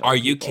to watch. Are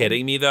you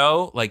kidding me,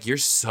 though? Like, you're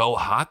so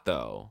hot,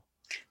 though.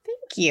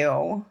 Thank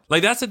you.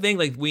 Like, that's the thing.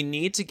 Like, we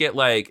need to get,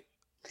 like...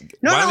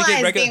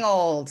 Normalize being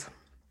old.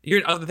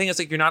 The thing is,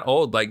 like, you're not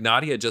old. Like,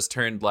 Nadia just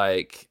turned,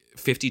 like,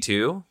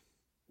 52.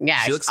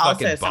 Yeah, she looks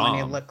also fucking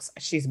someone bomb. who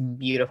she's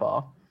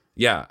beautiful.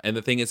 Yeah, and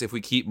the thing is, if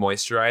we keep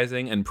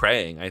moisturizing and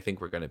praying, I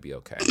think we're going to be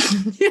okay.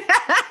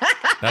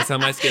 That's how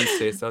my skin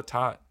stays so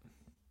taut.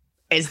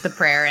 Is the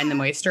prayer and the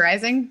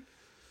moisturizing?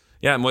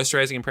 Yeah,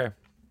 moisturizing and prayer.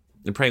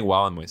 And praying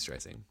while I'm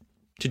moisturizing.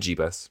 To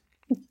Jeebus.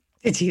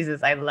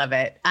 Jesus, I love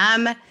it.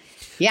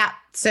 Yeah,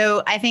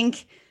 so I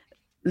think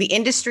the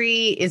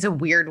industry is a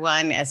weird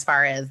one as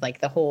far as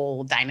like the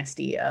whole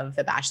dynasty of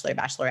The Bachelor,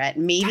 Bachelorette.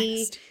 Maybe,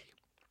 dynasty.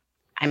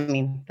 I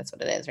mean, that's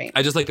what it is, right?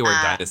 I just like the word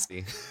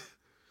dynasty.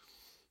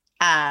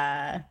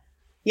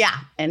 Yeah,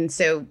 and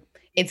so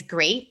it's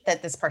great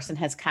that this person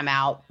has come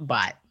out,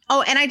 but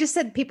and I just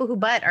said people who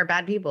but are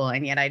bad people,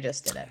 and yet I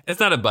just did it.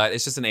 It's not a but,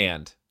 it's just an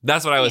and.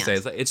 That's what I would say.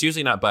 It's, like, it's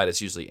usually not but,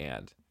 it's usually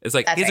and. It's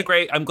like, he's a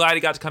great, I'm glad he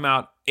got to come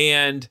out,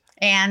 and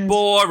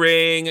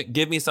boring.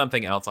 Give me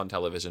something else on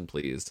television,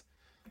 please.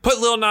 Put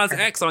Lil Nas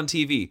X on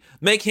TV.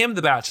 Make him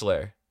the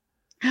Bachelor.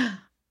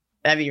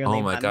 That'd be really fun.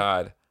 Oh my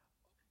God.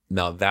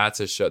 No, that's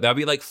a show. That'd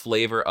be like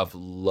Flavor of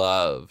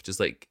Love. Just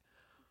like,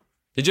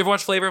 did you ever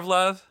watch Flavor of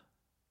Love?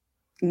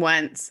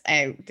 Once.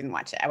 I didn't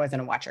watch it. I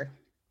wasn't a watcher.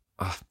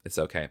 Oh, it's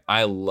okay.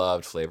 I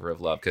loved Flavor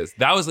of Love because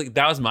that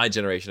was my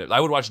generation. I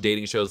would watch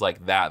dating shows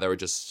like that were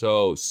just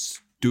so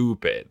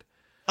stupid.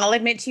 I'll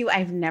admit to you,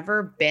 I've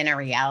never been a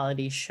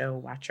reality show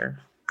watcher.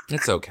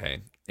 It's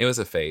okay. It was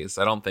a phase.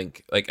 I don't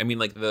think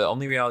the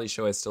only reality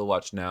show I still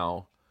watch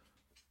now.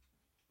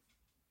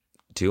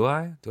 Do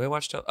I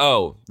watch?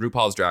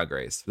 RuPaul's Drag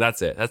Race.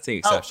 That's it. That's the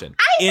exception.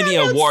 Emmy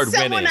Award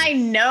winning. Someone I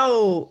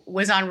know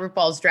was on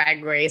RuPaul's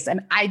Drag Race,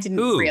 and I didn't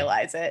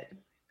realize it.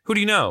 Who do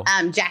you know?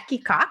 Jackie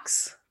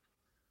Cox.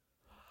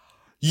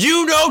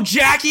 You know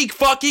Jackie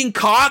fucking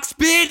Cox,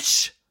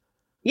 bitch?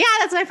 Yeah,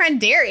 that's my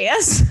friend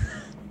Darius.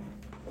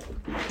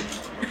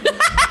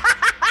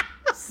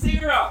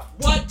 Sarah,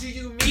 what do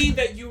you mean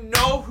that you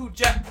know who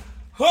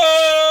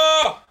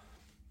Oh!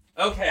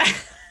 Okay.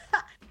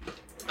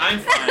 I'm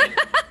fine.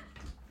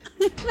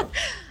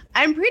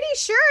 I'm pretty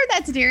sure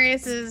that's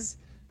Darius's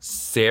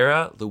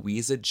Sarah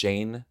Louisa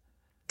Jane.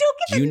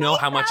 Do you know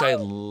how much I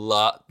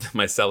love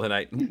my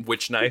selenite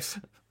witch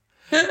knife?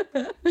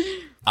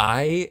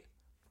 I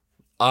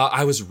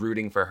was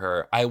rooting for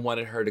her. I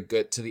wanted her to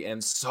get to the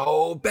end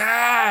so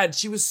bad.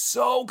 She was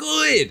so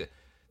good.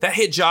 That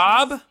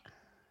hijab.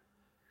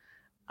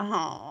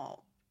 Oh,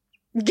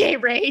 gay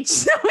rage.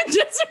 Someone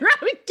just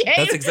wrote gay.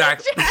 That's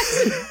exactly.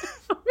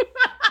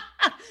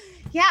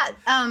 Yeah.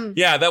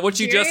 Yeah, that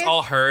what you just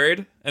all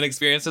heard and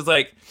experienced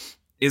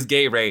is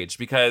gay rage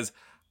because.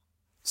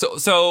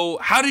 So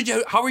how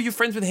were you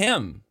friends with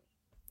him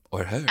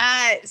or her?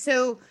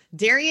 So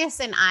Darius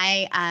and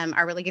I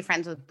are really good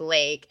friends with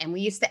Blake, and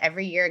we used to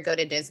every year go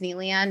to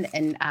Disneyland,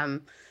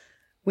 and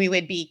we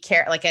would be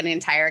like an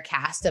entire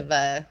cast of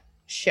a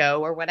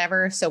show or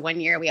whatever. So one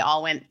year we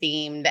all went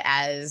themed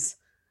as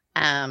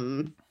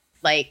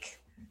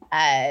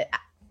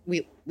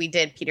we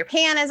did Peter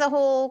Pan as a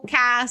whole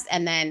cast,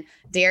 and then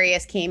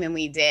Darius came and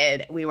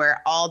we were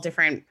all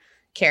different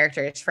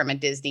characters from a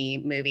Disney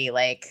movie,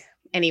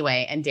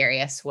 anyway, and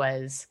Darius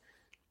was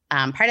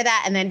part of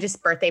that, and then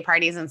just birthday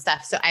parties and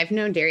stuff. So I've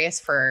known Darius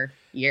for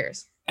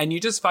years. And you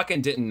just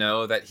fucking didn't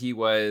know that he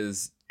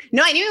was...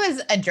 No, I knew it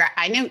was a drag.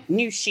 I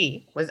knew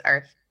she was,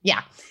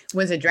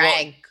 was a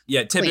drag. Well,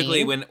 yeah,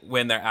 typically queen.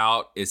 when they're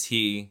out is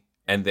he,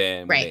 and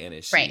then when they in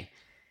is she.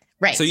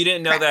 Right. So you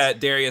didn't know that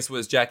Darius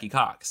was Jackie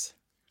Cox.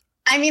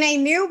 I mean, I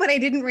knew, but I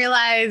didn't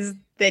realize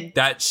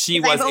that she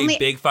was a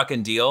big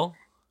fucking deal.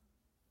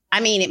 I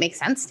mean, it makes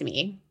sense to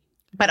me.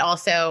 But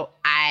also,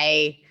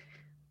 I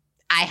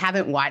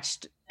haven't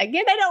watched,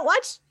 again, I don't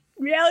watch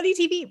reality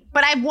TV,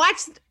 but I've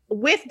watched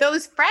with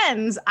those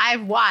friends, I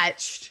know.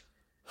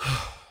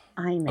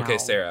 Okay,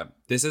 Sarah,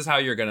 this is how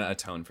you're going to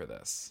atone for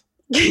this.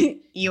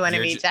 You want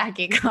to meet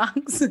Jackie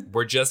Cox?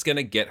 We're just going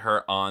to get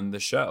her on the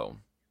show.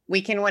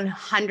 We can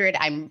 100,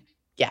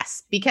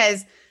 yes,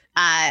 because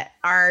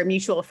our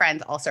mutual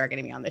friends also are going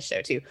to be on this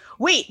show too.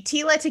 Wait,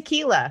 Tila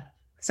Tequila.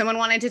 Someone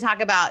wanted to talk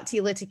about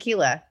Tila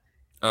Tequila.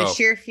 The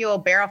Sheer Fuel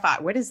Barrel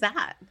Fought. What is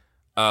that?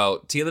 Oh,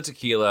 Tila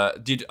Tequila.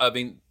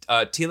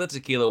 Tila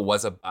Tequila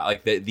was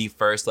the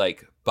first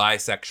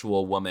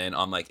bisexual woman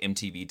on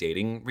MTV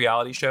dating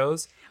reality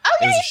shows. Oh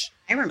yeah,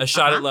 I remember. A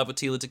Shot at Love with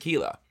Tila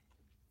Tequila.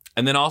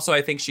 And then also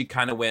I think she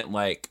kind of went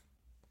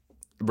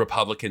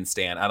Republican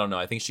stan. I don't know.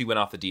 I think she went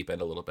off the deep end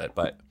a little bit,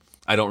 but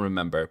I don't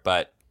remember.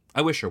 But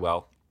I wish her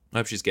well. I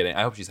hope she's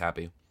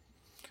happy.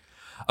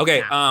 Okay.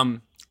 Yeah.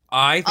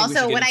 I think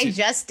also, what I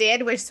just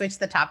did was switch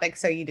the topic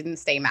so you didn't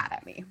stay mad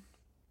at me.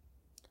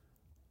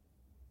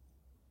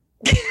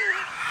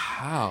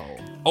 How?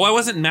 Oh, I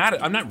wasn't mad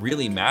I'm not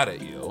really mad at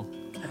you.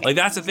 Okay.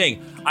 That's the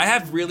thing. I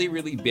have really,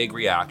 really big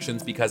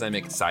reactions because I'm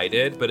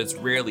excited, but it's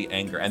rarely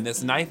anger. And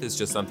this knife is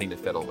just something to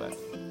fiddle with.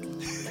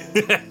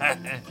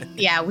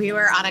 Yeah, we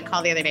were on a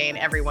call the other day and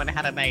everyone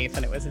had a knife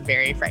and it was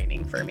very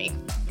frightening for me.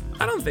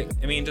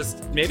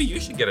 Just maybe you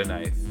should get a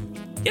knife.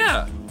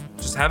 Yeah,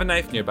 just have a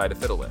knife nearby to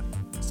fiddle with.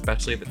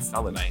 Especially if it's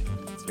selenite.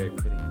 It's very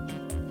pretty.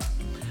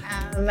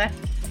 Let's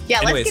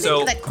get into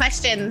the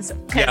questions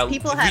because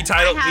people have.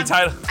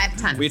 I have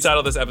tons. We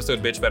titled this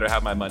episode "Bitch Better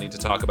Have My Money" to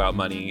talk about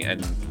money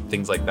and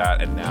things like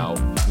that, and now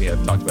we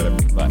have talked about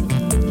everything. But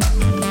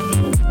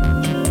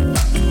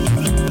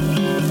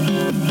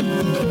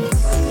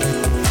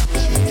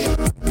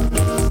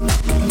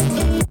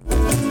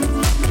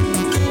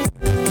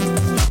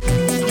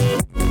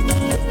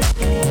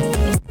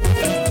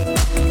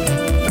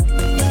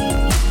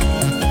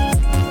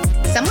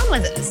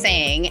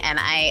and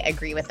I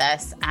agree with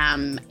us,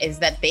 is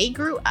that they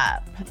grew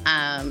up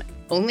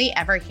only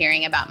ever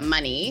hearing about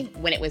money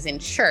when it was in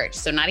church.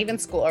 So not even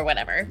school or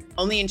whatever,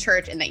 only in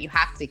church, and that you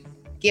have to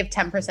give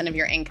 10% of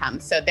your income.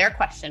 So their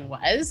question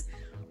was,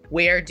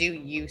 where do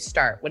you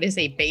start? What is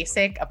a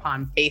basic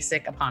upon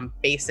basic upon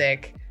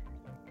basic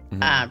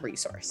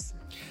resource?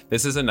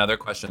 This is another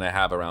question I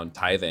have around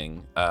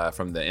tithing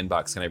from the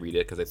inbox. Can I read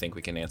it? Because I think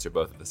we can answer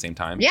both at the same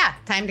time. Yeah,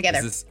 time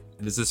together.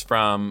 This is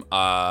from,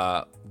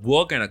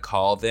 we're going to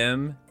call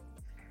them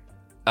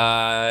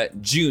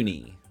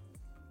Junie.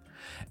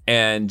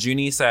 And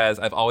Junie says,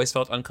 I've always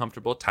felt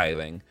uncomfortable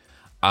tithing,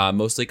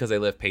 mostly because I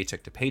live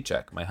paycheck to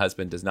paycheck. My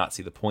husband does not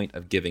see the point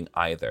of giving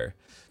either.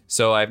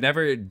 So I've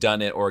never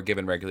done it or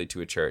given regularly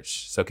to a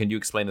church. So can you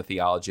explain the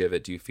theology of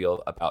it? Do you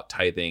feel about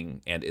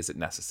tithing and is it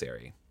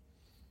necessary?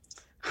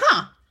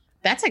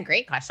 That's a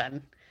great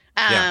question.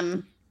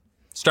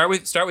 Start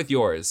with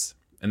yours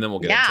and then we'll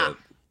get into it.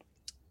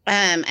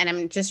 And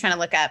I'm just trying to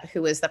look up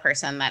who was the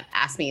person that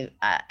asked me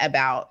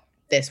about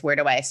this. Where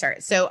do I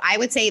start? So I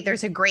would say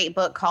there's a great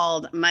book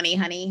called Money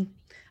Honey.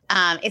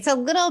 It's a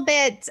little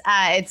bit,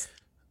 it's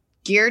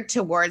geared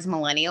towards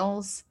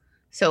millennials.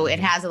 So it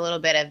has a little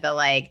bit of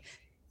the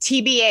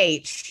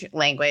TBH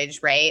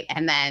language, right?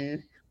 And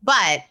then,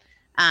 but,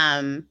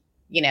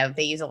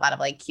 they use a lot of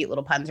cute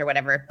little puns or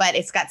whatever, but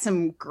it's got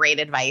some great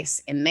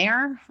advice in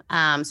there.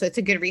 So it's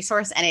a good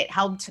resource and it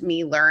helped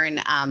me learn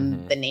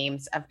the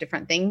names of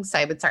different things. So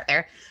I would start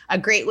there. A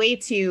great way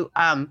to,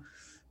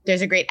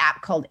 there's a great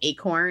app called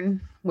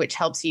Acorn, which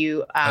helps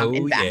you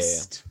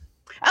invest.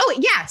 Yeah. Oh,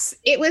 yes.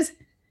 It was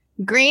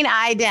Green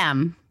Eye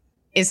Dem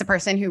is the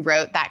person who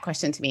wrote that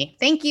question to me.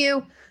 Thank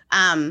you.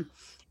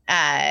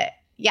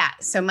 Yeah.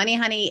 So Money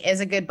Honey is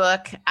a good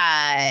book.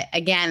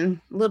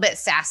 Again, a little bit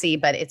sassy,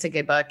 but it's a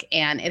good book.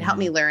 And it helped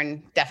me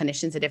learn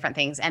definitions of different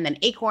things. And then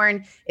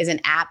Acorn is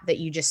an app that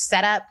you just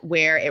set up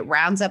where it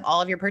rounds up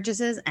all of your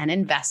purchases and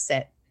invests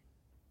it.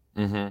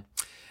 Mm-hmm.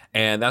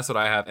 And that's what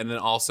I have. And then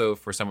also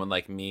for someone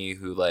like me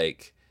who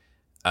like,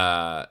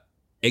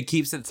 it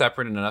keeps it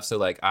separate enough. So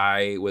like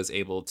I was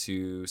able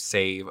to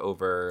save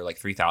over like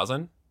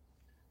 3,000.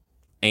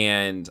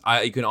 And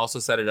you can also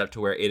set it up to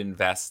where it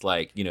invests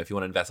like, you know, if you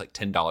want to invest like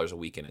 $10 a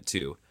week in it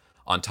too,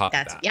 on top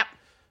of that. Yep.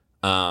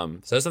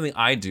 So that's something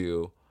I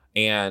do.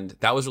 And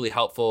that was really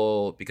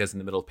helpful because in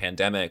the middle of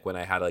pandemic, when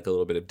I had like a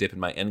little bit of dip in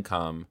my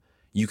income,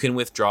 you can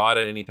withdraw it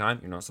at any time.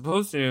 You're not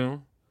supposed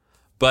to.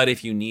 But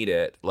if you need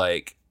it,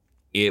 like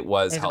it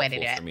was helpful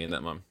for me in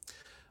that moment.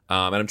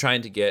 And I'm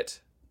trying to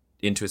get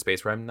into a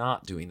space where I'm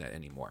not doing that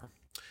anymore.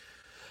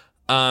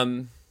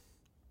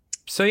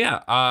 So yeah,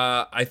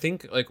 I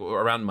think like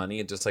around money,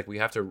 it's just like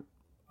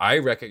I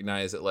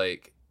recognize that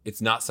like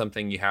it's not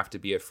something you have to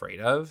be afraid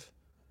of.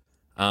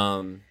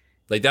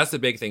 Like that's the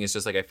big thing. It's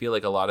just like I feel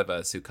like a lot of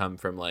us who come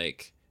from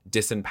like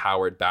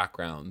disempowered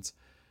backgrounds,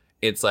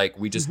 it's like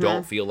we just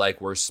don't feel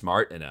like we're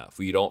smart enough.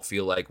 We don't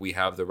feel like we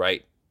have the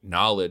right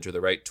knowledge or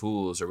the right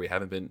tools, or we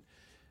haven't been.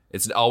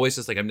 It's always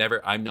just like I'm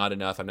not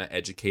enough. I'm not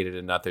educated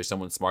enough. There's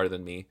someone smarter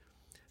than me.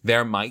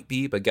 There might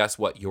be, but guess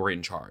what? You're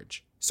in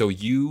charge. So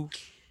you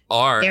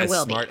are as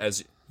smart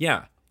as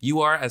you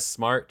are as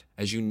smart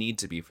as you need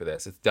to be for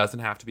this. It doesn't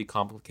have to be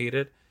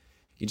complicated.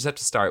 You just have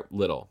to start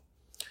little.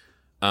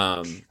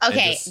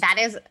 Okay, that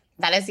is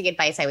the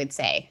advice I would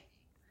say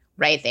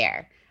right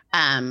there.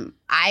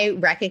 I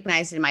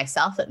recognized in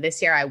myself that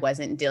this year I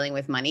wasn't dealing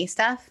with money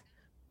stuff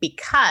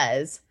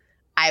because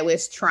I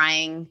was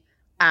trying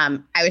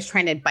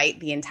to bite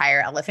the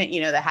entire elephant.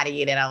 You know, the how to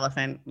eat an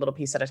elephant, little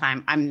piece at a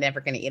time. I'm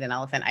never going to eat an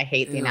elephant. I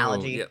hate the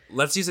analogy. Yeah.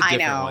 Let's use a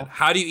different one.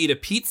 How do you eat a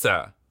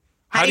pizza?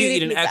 How do you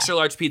eat an extra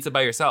large pizza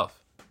by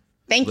yourself?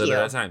 Thank you.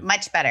 At a time.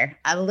 Much better.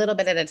 A little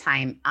bit at a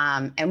time.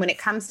 And when it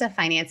comes to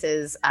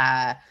finances,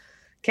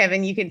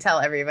 Kevin, you can tell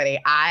everybody,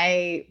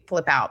 I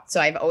flip out. So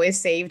I've always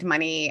saved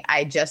money.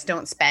 I just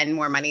don't spend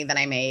more money than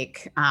I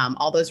make,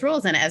 all those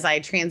rules. And as I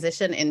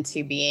transition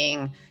into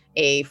being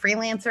a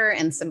freelancer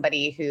and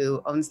somebody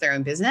who owns their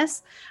own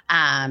business,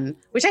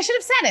 which I should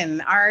have said in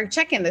our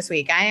check-in this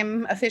week, I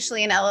am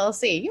officially an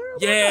LLC. You're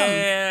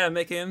welcome.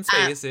 Making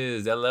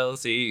spaces,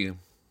 LLC.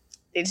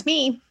 It's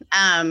me.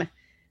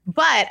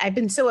 But I've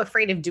been so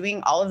afraid of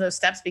doing all of those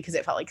steps because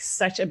it felt like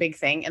such a big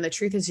thing. And the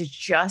truth is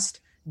just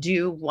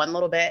do one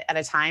little bit at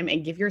a time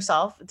and give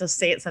yourself to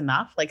say it's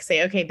enough. Like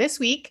say, okay, this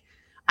week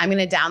I'm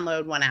going to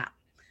download one app.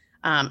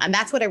 And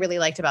that's what I really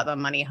liked about the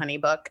Money Honey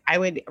book. I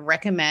would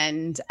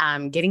recommend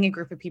getting a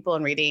group of people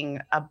and reading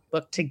a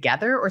book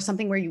together or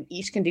something where you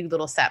each can do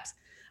little steps.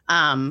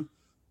 I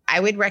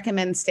would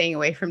recommend staying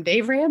away from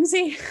Dave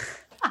Ramsey.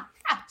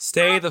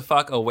 Stay the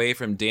fuck away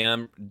from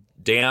damn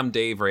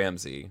Dave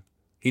Ramsey.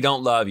 He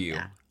don't love you.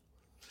 Yeah.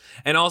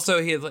 And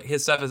also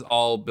his stuff is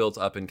all built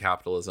up in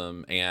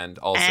capitalism and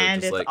also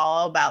just it's like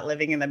all about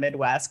living in the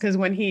Midwest. Because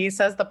when he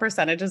says the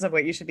percentages of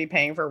what you should be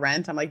paying for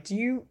rent, I'm like, do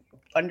you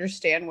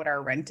understand what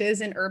our rent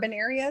is in urban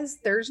areas?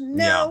 There's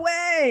no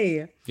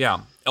way.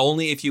 Yeah.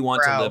 Only if you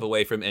want to live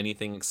away from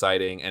anything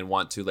exciting and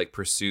want to like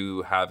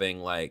pursue having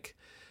like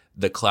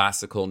the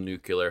classical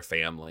nuclear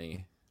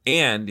family.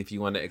 And if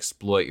you want to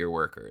exploit your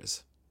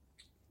workers.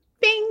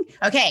 Bing.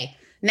 Okay.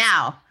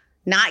 Now,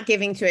 not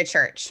giving to a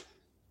church.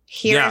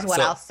 Here's what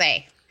I'll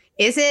say.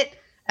 Is it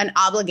an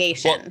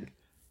obligation? Well,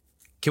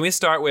 can we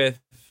start with,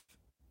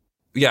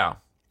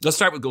 let's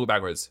start with go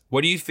backwards.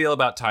 What do you feel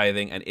about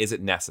tithing and is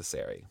it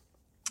necessary?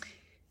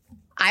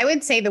 I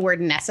would say the word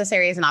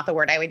necessary is not the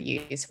word I would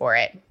use for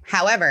it.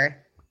 However,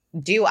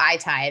 do I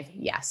tithe?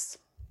 Yes,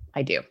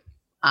 I do.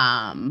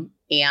 And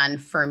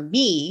for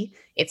me,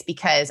 it's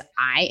because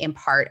I am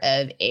part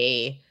of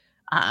a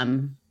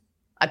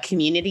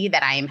community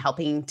that I am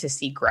helping to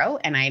see grow.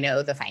 And I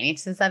know the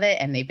finances of it,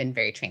 and they've been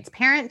very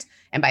transparent.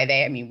 And by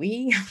they, I mean,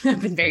 we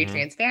have been very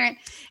transparent.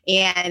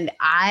 And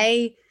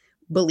I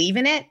believe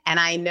in it. And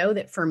I know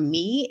that for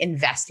me,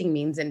 investing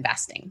means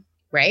investing,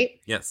 right?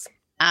 Yes.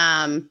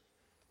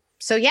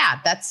 So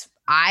yeah,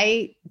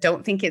 I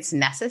don't think it's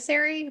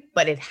necessary,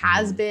 but it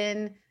has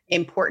been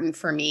important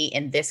for me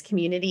in this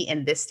community,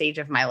 in this stage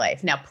of my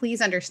life. Now,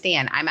 please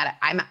understand,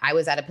 I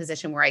was at a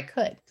position where I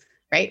could,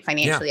 right?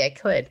 Financially, I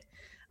could.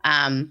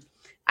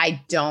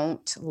 I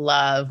don't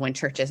love when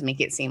churches make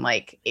it seem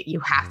like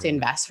you have to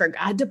invest for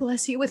God to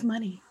bless you with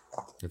money.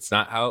 It's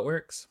not how it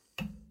works.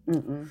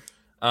 Is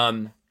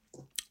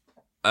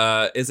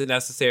it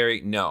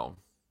necessary? No.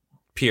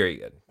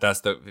 Period.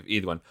 That's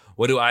either one.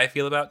 What do I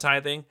feel about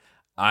tithing?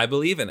 I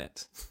believe in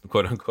it,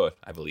 quote unquote.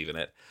 I believe in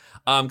it.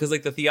 Because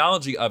like the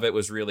theology of it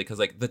was really because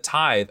like the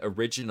tithe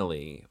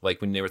originally,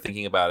 like when they were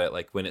thinking about it,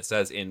 like when it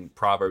says in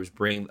Proverbs,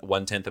 bring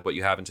 1/10 of what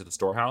you have into the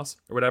storehouse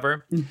or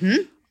whatever.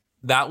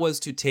 that was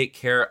to take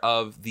care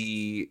of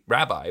the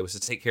rabbi. It was to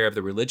take care of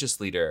the religious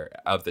leader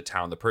of the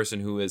town, the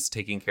person who is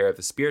taking care of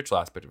the spiritual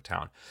aspect of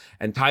town.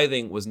 And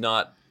tithing was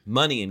not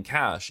money in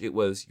cash. It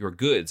was your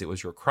goods. It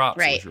was your crops.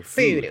 Right. It was your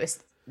food.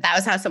 That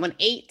was how someone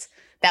ate.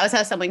 That was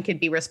how someone could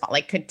be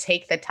could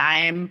take the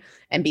time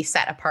and be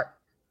set apart.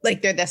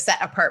 Like they're the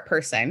set apart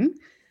person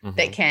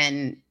that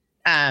can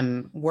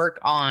work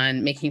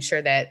on making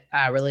sure that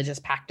religious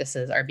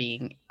practices are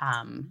being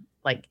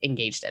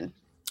engaged in,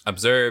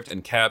 observed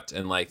and kept,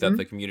 and like that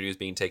the community is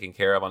being taken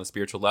care of on a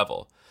spiritual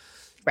level.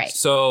 Right.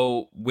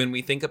 So when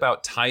we think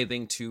about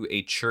tithing to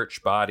a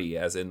church body,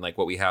 as in like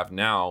what we have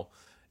now,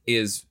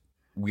 is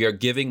we are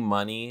giving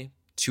money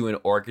to an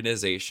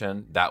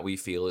organization that we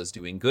feel is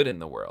doing good in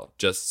the world.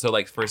 Just so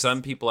like for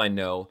some people I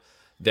know,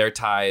 their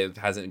tithe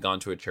hasn't gone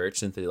to a church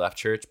since they left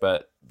church,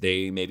 but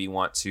they maybe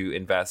want to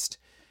invest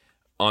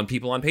on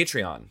people on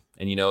Patreon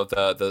and, you know,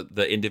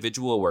 the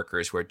individual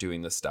workers who are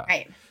doing this stuff.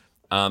 Right.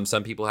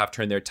 Some people have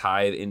turned their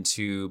tithe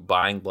into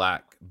buying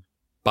back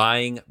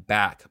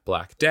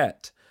black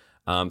debt.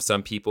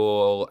 Some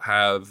people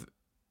have,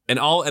 and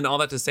all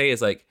that to say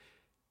is like,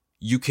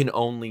 you can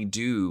only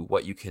do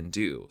what you can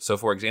do. So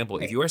for example,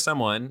 if you are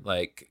someone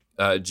like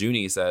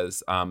Junie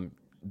says,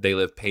 they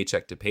live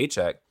paycheck to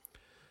paycheck,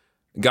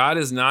 God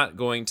is not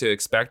going to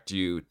expect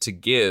you to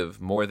give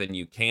more than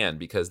you can,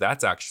 because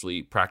that's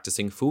actually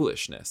practicing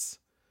foolishness,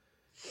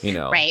 you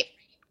know? Right.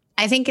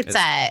 I think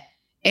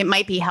it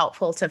might be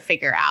helpful to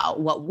figure out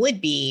what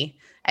would be,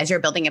 as you're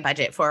building a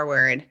budget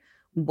forward,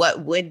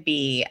 what would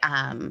be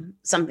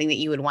something that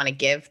you would want to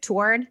give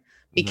toward,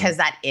 because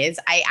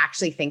I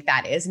actually think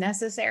that is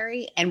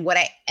necessary. And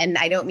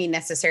I don't mean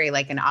necessary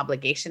like an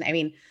obligation. I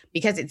mean,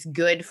 because it's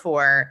good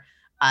for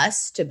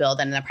us to build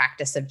in the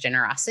practice of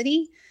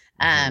generosity.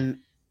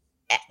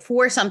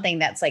 For something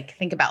that's like,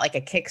 think about like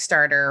a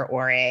Kickstarter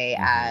or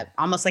a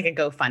almost like a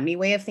GoFundMe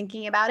way of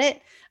thinking about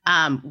it.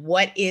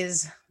 What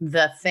is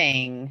the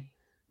thing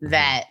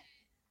that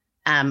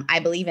I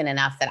believe in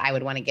enough that I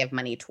would want to give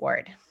money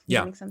toward? Does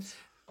that make sense?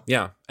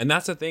 Yeah. And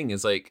that's the thing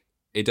is like,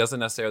 it doesn't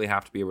necessarily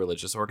have to be a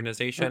religious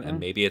organization, and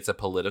maybe it's a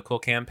political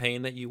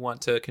campaign that you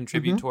want to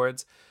contribute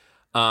towards.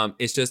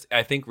 It's just,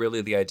 I think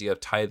really the idea of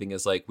tithing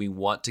is like, we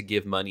want to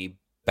give money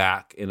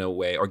back in a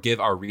way, or give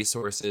our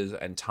resources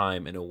and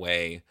time in a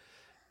way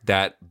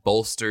that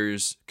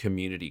bolsters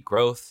community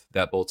growth,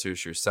 that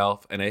bolsters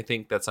yourself. And I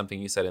think that's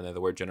something you said in there, the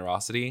word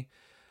generosity.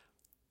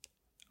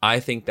 I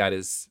think that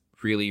is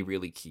really,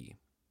 really key.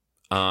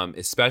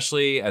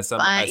 Especially as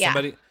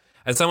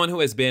someone who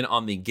has been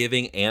on the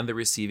giving and the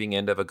receiving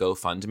end of a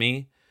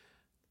GoFundMe,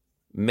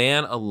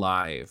 man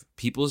alive,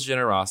 people's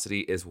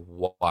generosity is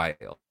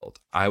wild.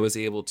 I was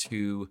able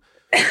to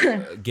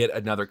get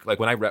another, like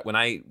when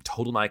I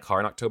totaled my car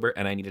in October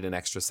and I needed an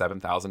extra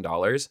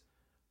 $7,000,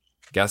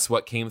 guess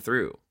what came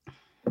through?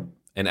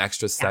 An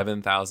extra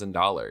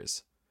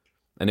 $7,000.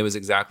 And it was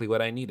exactly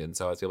what I needed.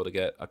 So I was able to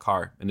get a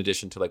car in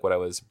addition to like what I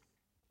was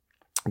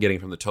getting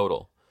from the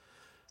total.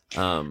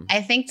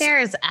 I think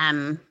there's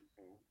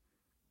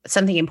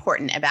something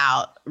important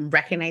about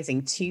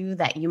recognizing too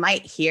that you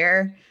might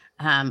hear.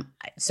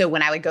 So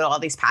when I would go to all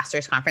these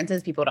pastors'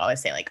 conferences, people would always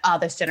say like, oh,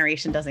 this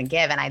generation doesn't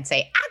give. And I'd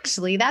say,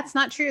 actually, that's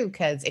not true.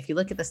 Because if you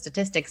look at the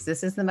statistics,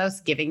 this is the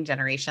most giving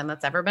generation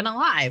that's ever been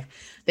alive.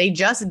 They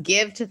just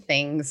give to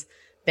things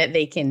that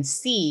they can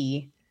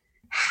see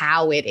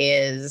how it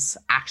is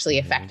actually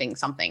affecting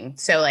something.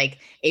 So like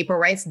April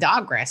Wright's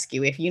dog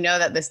rescue, if you know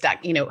that this dog,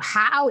 you know,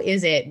 how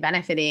is it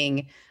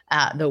benefiting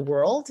the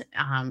world,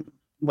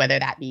 whether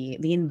that be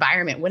the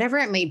environment, whatever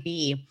it may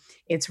be,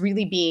 it's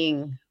really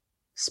being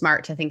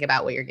smart to think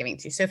about what you're giving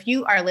to. So if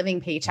you are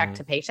living paycheck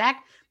to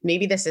paycheck,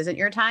 maybe this isn't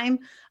your time.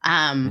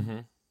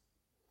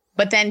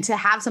 But then to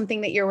have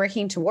something that you're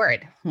working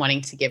toward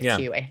wanting to give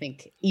to, I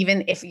think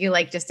even if you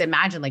like, just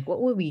imagine like,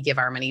 what would we give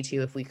our money to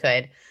if we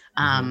could?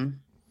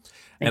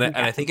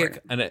 I think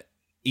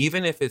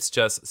even if it's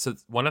just, so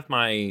one of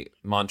my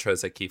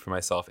mantras I keep for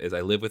myself is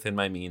I live within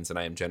my means and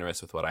I am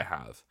generous with what I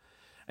have.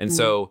 And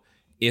so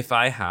if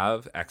I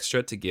have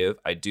extra to give,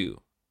 I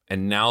do.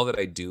 And now that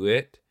I do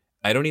it,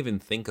 I don't even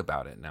think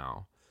about it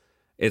now.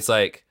 It's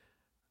like,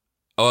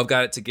 oh, I've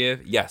got it to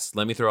give. Yes,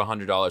 let me throw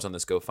 $100 on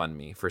this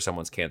GoFundMe for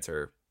someone's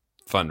cancer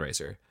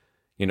fundraiser.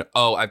 You know,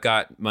 oh, I've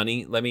got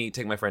money. Let me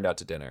take my friend out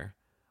to dinner.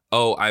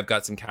 Oh, I've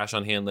got some cash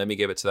on hand. Let me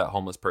give it to that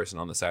homeless person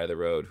on the side of the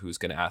road who's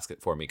going to ask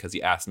it for me, because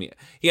he asked me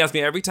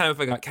every time if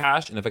I got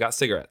cash and if I got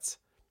cigarettes.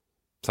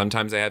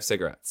 Sometimes I have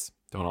cigarettes.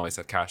 Don't always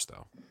have cash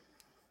though.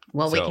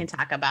 Well, we can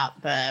talk about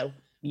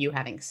you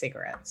having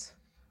cigarettes.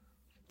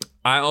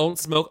 I don't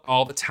smoke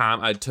all the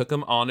time. I took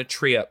them on a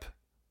trip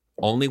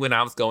only when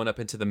I was going up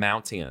into the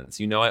mountains.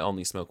 You know, I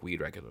only smoke weed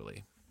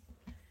regularly.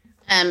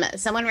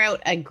 Someone wrote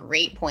a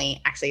great point.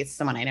 Actually, it's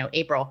someone I know,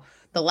 April.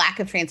 The lack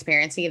of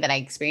transparency that I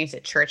experienced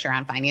at church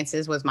around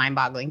finances was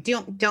mind-boggling.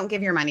 Don't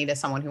give your money to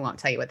someone who won't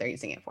tell you what they're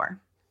using it for.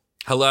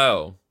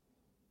 Hello.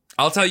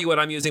 I'll tell you what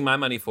I'm using my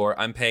money for.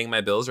 I'm paying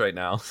my bills right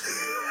now.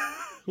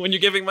 When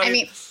you're giving money. I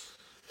mean,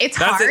 It's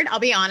hard. I'll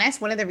be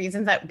honest. One of the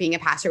reasons that being a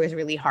pastor was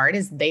really hard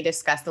is they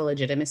discussed the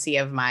legitimacy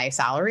of my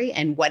salary,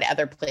 and what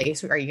other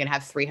place are you going to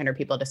have 300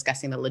 people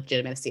discussing the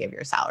legitimacy of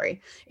your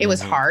salary? It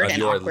was hard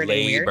and awkward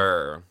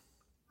labor.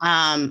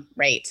 And weird.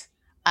 Right.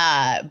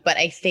 But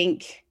I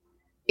think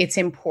it's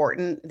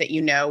important that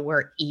you know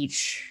where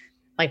each,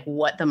 like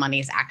what the money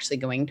is actually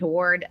going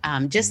toward.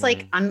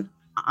 Like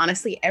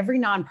honestly, every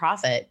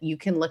nonprofit you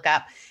can look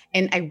up,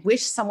 and I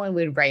wish someone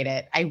would write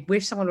it.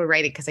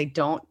 Because I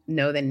don't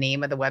know the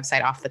name of the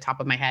website off the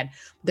top of my head.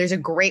 There's a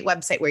great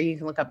website where you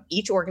can look up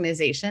each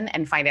organization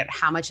and find out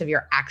how much of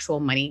your actual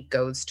money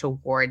goes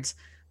towards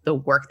the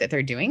work that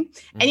they're doing.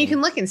 And you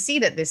can look and see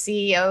that the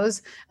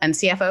CEOs and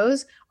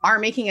CFOs are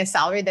making a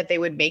salary that they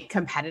would make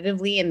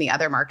competitively in the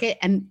other market.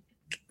 And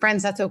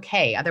friends, that's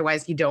okay.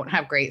 Otherwise, you don't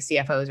have great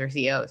CFOs or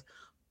CEOs.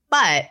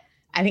 But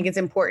I think it's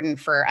important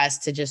for us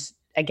to just,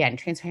 again,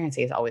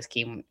 transparency is always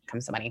key when it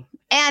comes to money.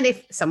 And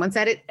if someone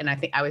said it, and I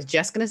think I was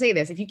just going to say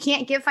this, if you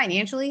can't give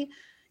financially,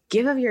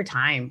 give of your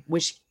time,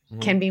 which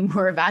can be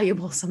more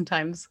valuable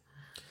sometimes.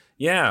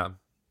 Yeah.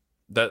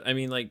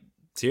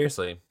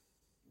 Seriously.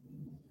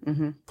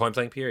 Point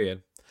blank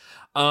period.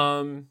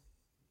 Yeah.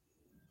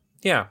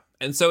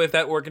 And so if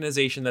that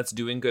organization that's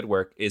doing good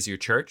work is your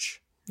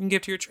church, you can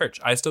give to your church.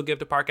 I still give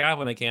to Park Ave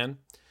when I can.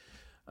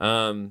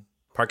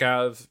 Park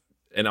Ave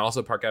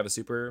is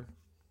super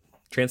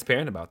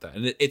transparent about that.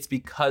 And it's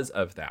because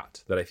of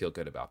that I feel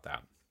good about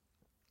that.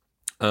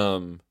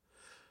 But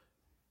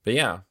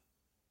yeah,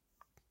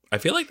 I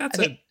feel like that's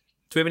it.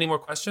 Do we have any more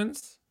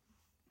questions?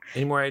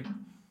 Any more?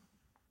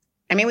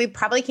 I mean, we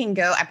probably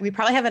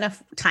have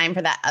enough time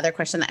for that other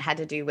question that had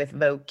to do with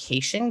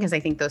vocation, because I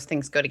think those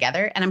things go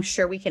together. And I'm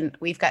sure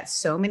we've got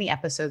so many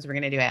episodes we're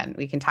going to do, and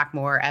we can talk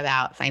more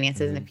about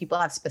finances. And if people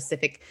have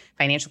specific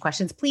financial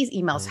questions, please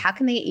email us. How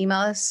can they email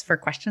us for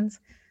questions?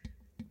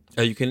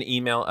 You can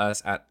email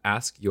us at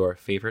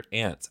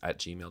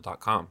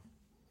askyourfavoriteants@gmail.com.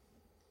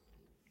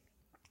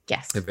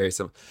 Yes. Very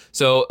simple.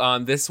 So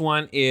this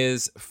one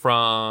is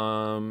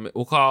from,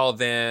 we'll call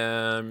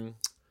them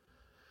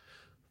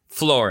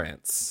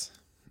Florence.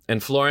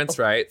 And Florence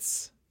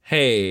writes,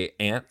 "Hey,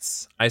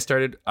 ants. I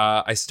started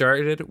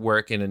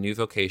work in a new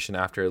vocation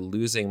after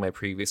losing my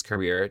previous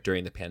career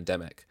during the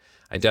pandemic.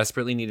 I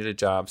desperately needed a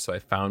job, so I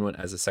found one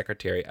as a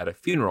secretary at a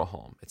funeral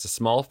home. It's a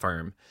small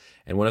firm,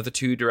 and one of the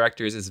two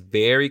directors is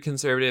very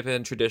conservative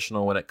and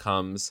traditional when it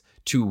comes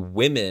to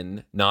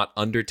women not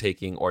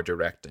undertaking or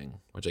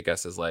directing," which I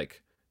guess is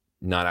like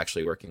not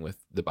actually working with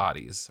the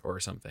bodies or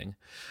something.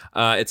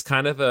 It's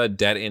kind of a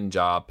dead-end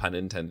job, pun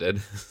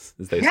intended,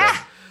 as they say,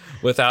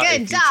 without a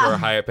future or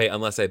higher pay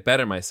unless I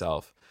better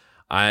myself.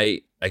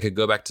 I could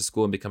go back to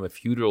school and become a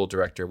funeral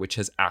director, which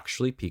has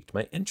actually piqued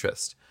my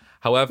interest.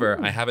 However,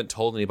 I haven't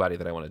told anybody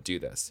that I want to do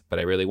this, but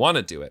I really want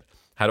to do it.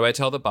 How do I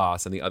tell the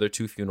boss and the other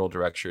two funeral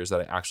directors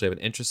that I actually have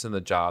an interest in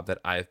the job that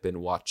I've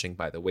been watching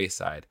by the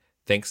wayside?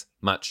 Thanks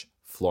much,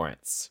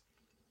 Florence.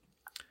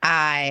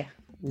 I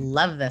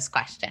love this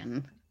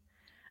question.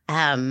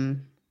 So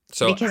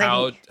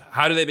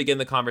how do they begin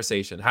the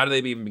conversation? How do they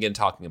even begin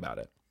talking about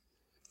it?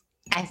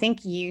 I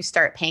think you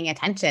start paying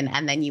attention,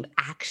 and then you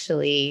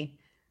actually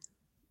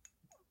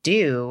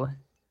do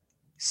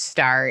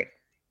start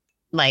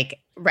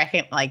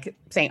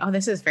saying, "Oh,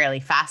 this is fairly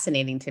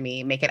fascinating to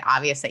me." Make it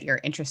obvious that you're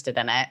interested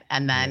in it,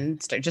 and then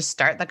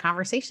start the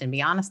conversation.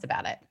 Be honest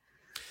about it.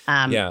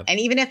 And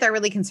even if they're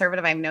really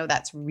conservative, I know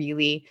that's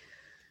really,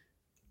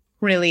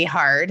 really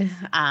hard.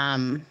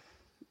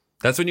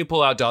 That's when you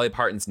pull out Dolly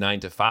Parton's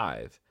 9 to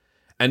 5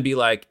 and be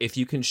like, if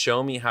you can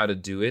show me how to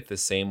do it the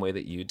same way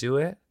that you do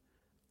it,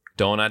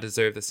 don't I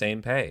deserve the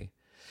same pay?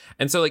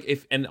 And so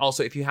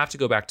if you have to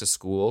go back to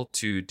school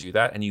to do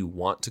that, and you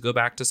want to go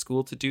back to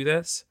school to do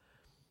this,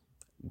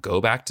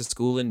 go back to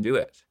school and do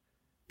it,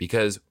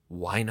 because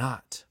why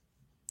not?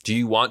 Do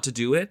you want to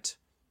do it?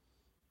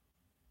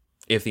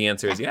 If the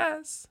answer is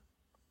yes.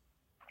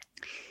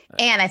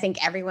 And I think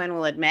everyone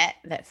will admit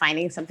that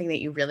finding something that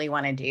you really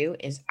want to do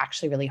is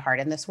actually really hard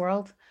in this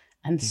world.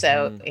 And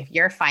so if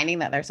you're finding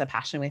that there's a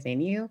passion within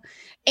you,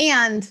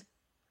 and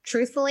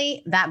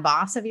truthfully, that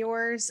boss of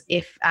yours,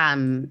 if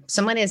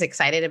someone is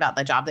excited about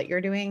the job that you're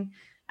doing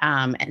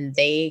and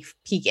they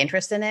pique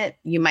interest in it,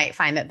 you might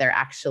find that they're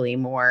actually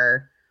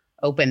more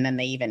open than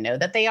they even know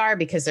that they are,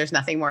 because there's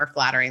nothing more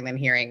flattering than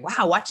hearing,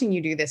 "Wow, watching you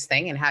do this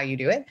thing and how you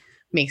do it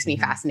makes me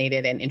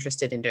fascinated and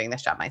interested in doing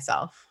this job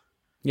myself."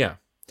 Yeah.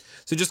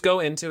 So just go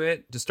into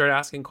it, just start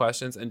asking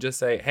questions, and just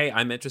say, "Hey,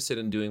 I'm interested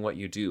in doing what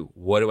you do.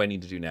 What do I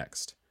need to do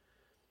next?"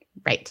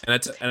 Right.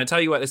 And I tell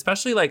you what,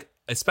 especially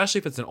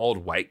if it's an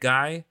old white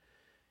guy,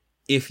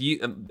 if you,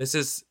 this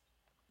is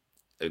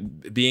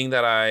being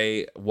that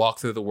I walk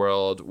through the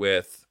world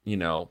with,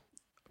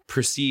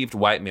 perceived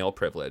white male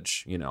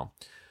privilege,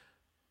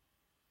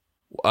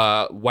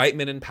 white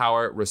men in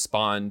power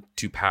respond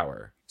to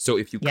power. So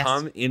if you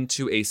come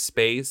into a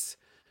space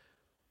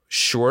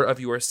sure of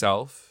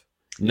yourself,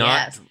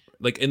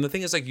 and the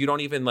thing is, you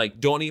don't even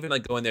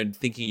go in there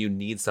thinking you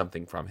need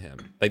something from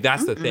him.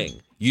 That's the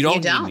thing. You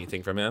don't need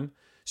anything from him.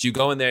 So you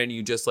go in there and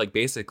you just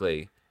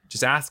basically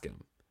just ask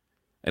him.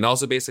 And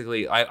also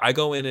basically, I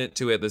go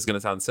into it, this is going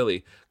to sound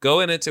silly, go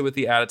into it with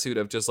the attitude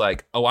of just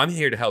like, oh, I'm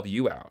here to help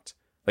you out.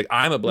 Like,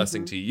 I'm a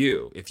blessing to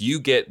you. If you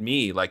get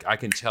me, like, I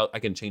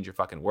can change your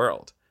fucking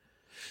world.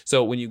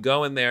 So when you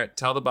go in there,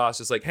 tell the boss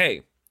just like,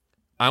 hey,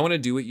 I want to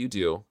do what you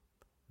do.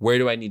 Where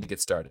do I need to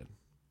get started?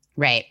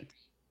 Right.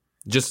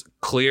 Just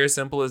clear,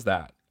 simple as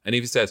that. And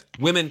if he says,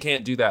 women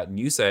can't do that, and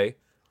you say,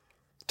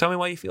 tell me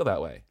why you feel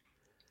that way.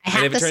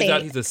 And if it turns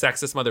out he's a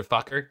sexist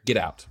motherfucker, get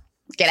out.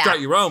 Start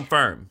your own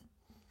firm.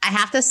 I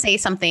have to say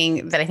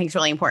something that I think is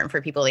really important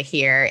for people to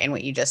hear in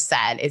what you just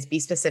said is be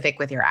specific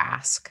with your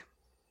ask.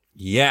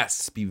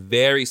 Yes, be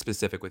very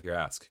specific with your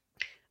ask.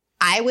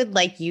 I would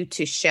like you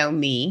to show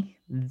me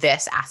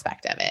this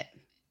aspect of it.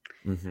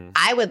 Mm-hmm.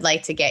 I would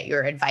like to get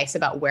your advice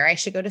about where I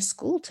should go to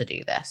school to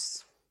do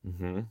this.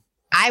 Mm-hmm.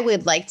 I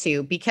would like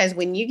to, because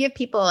when you give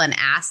people an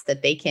ask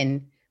that they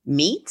can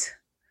meet,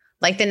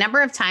 like the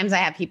number of times I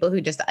have people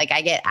who just like,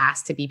 I get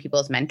asked to be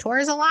people's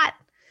mentors a lot.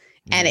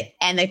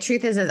 And the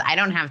truth is I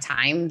don't have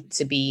time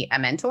to be a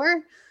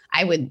mentor.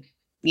 I would,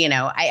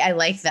 I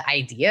like the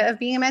idea of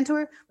being a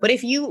mentor. But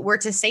if you were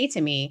to say to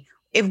me,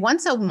 if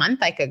once a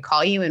month I could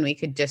call you and we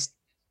could just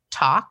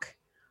talk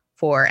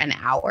for an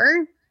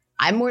hour,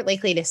 I'm more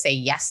likely to say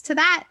yes to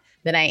that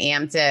than I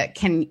am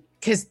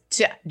because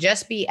to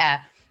just be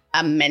a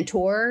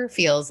mentor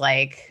feels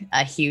like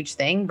a huge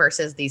thing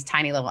versus these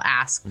tiny little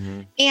asks.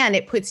 Mm-hmm. And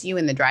it puts you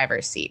in the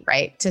driver's seat,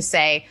 right? To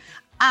say,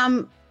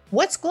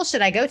 what school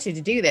should I go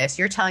to do this?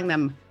 You're telling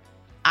them,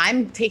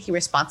 I'm taking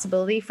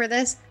responsibility for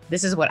this.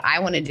 This is what I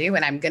want to do,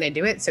 and I'm going to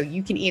do it. So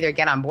you can either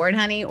get on board,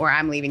 honey, or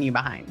I'm leaving you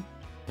behind.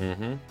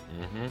 Mm-hmm,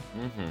 mm-hmm,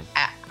 mm-hmm.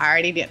 I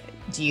already do.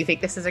 Do you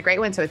think this is a great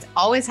one? So it's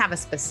always have a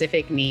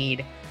specific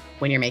need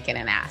when you're making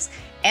an ask.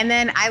 And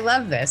then I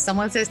love this.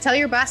 Someone says, tell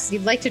your boss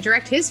you'd like to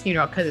direct his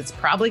funeral because it's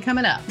probably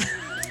coming up.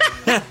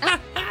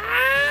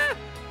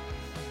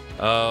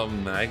 Oh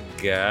my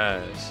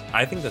gosh.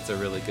 I think that's a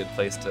really good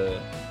place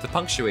to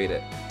punctuate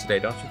it today,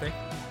 don't you think?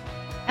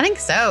 I think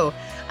so.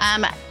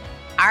 I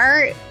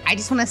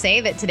just want to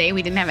say that today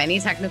we didn't have any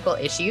technical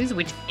issues,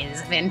 which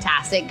is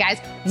fantastic. Guys,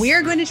 we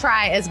are going to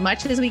try as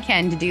much as we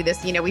can to do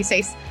this. We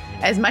say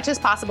as much as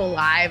possible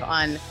live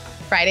on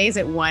Fridays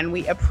at 1.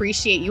 We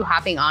appreciate you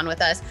hopping on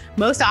with us.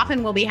 Most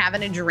often we'll be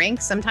having a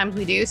drink. Sometimes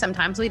we do,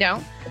 sometimes we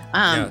don't.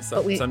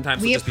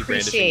 Sometimes we'll just be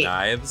brandishing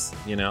knives,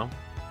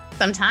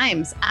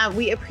 Sometimes.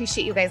 We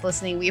appreciate you guys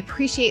listening. We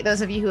appreciate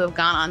those of you who have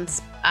gone on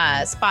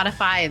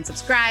Spotify and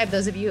subscribed.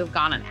 Those of you who have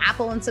gone on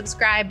Apple and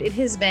subscribed. It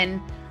has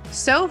been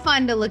so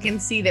fun to look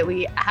and see that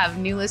we have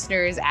new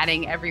listeners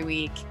adding every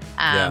week.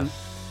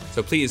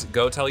 So please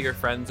go tell your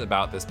friends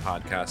about this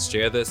podcast.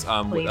 Share this.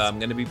 I'm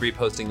going to be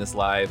reposting this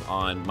live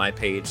on my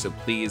page. So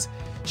please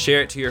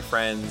share it to your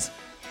friends.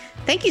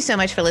 Thank you so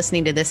much for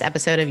listening to this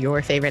episode of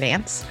Your Favorite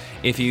Ants.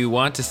 If you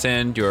want to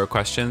send your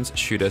questions,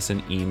 shoot us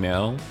an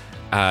email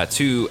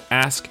to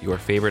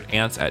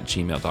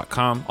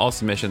askyourfavoriteants@gmail.com. All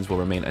submissions will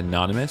remain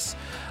anonymous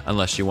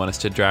unless you want us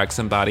to drag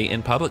somebody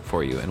in public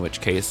for you, in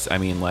which case,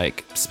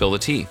 spill the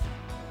tea.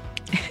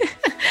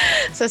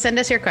 So send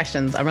us your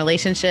questions on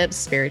relationships,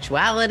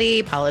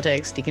 spirituality,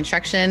 politics,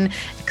 deconstruction,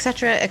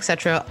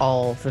 etc.,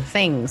 all the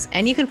things.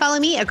 And you can follow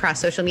me across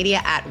social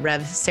media at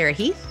Rev Sarah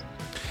Heath.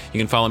 You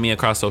can follow me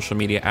across social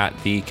media at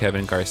The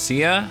Kevin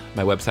Garcia.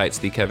 My website's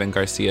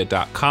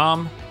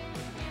thekevingarcia.com.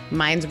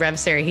 Mine's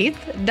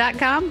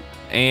RevSarahHeath.com.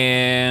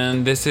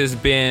 And this has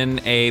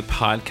been a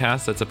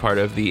podcast that's a part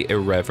of the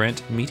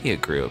Irreverent Media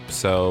Group.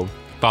 So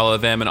follow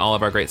them and all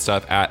of our great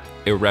stuff at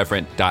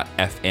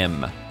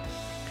irreverent.fm.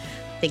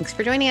 Thanks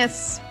for joining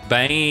us.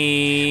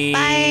 Bye.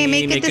 Bye.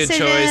 Make good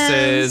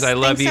choices. I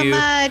love you.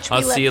 Thanks so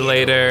much. I'll see you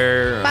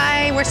later.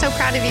 Bye. We're so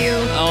proud of you.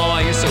 Oh,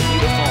 you're so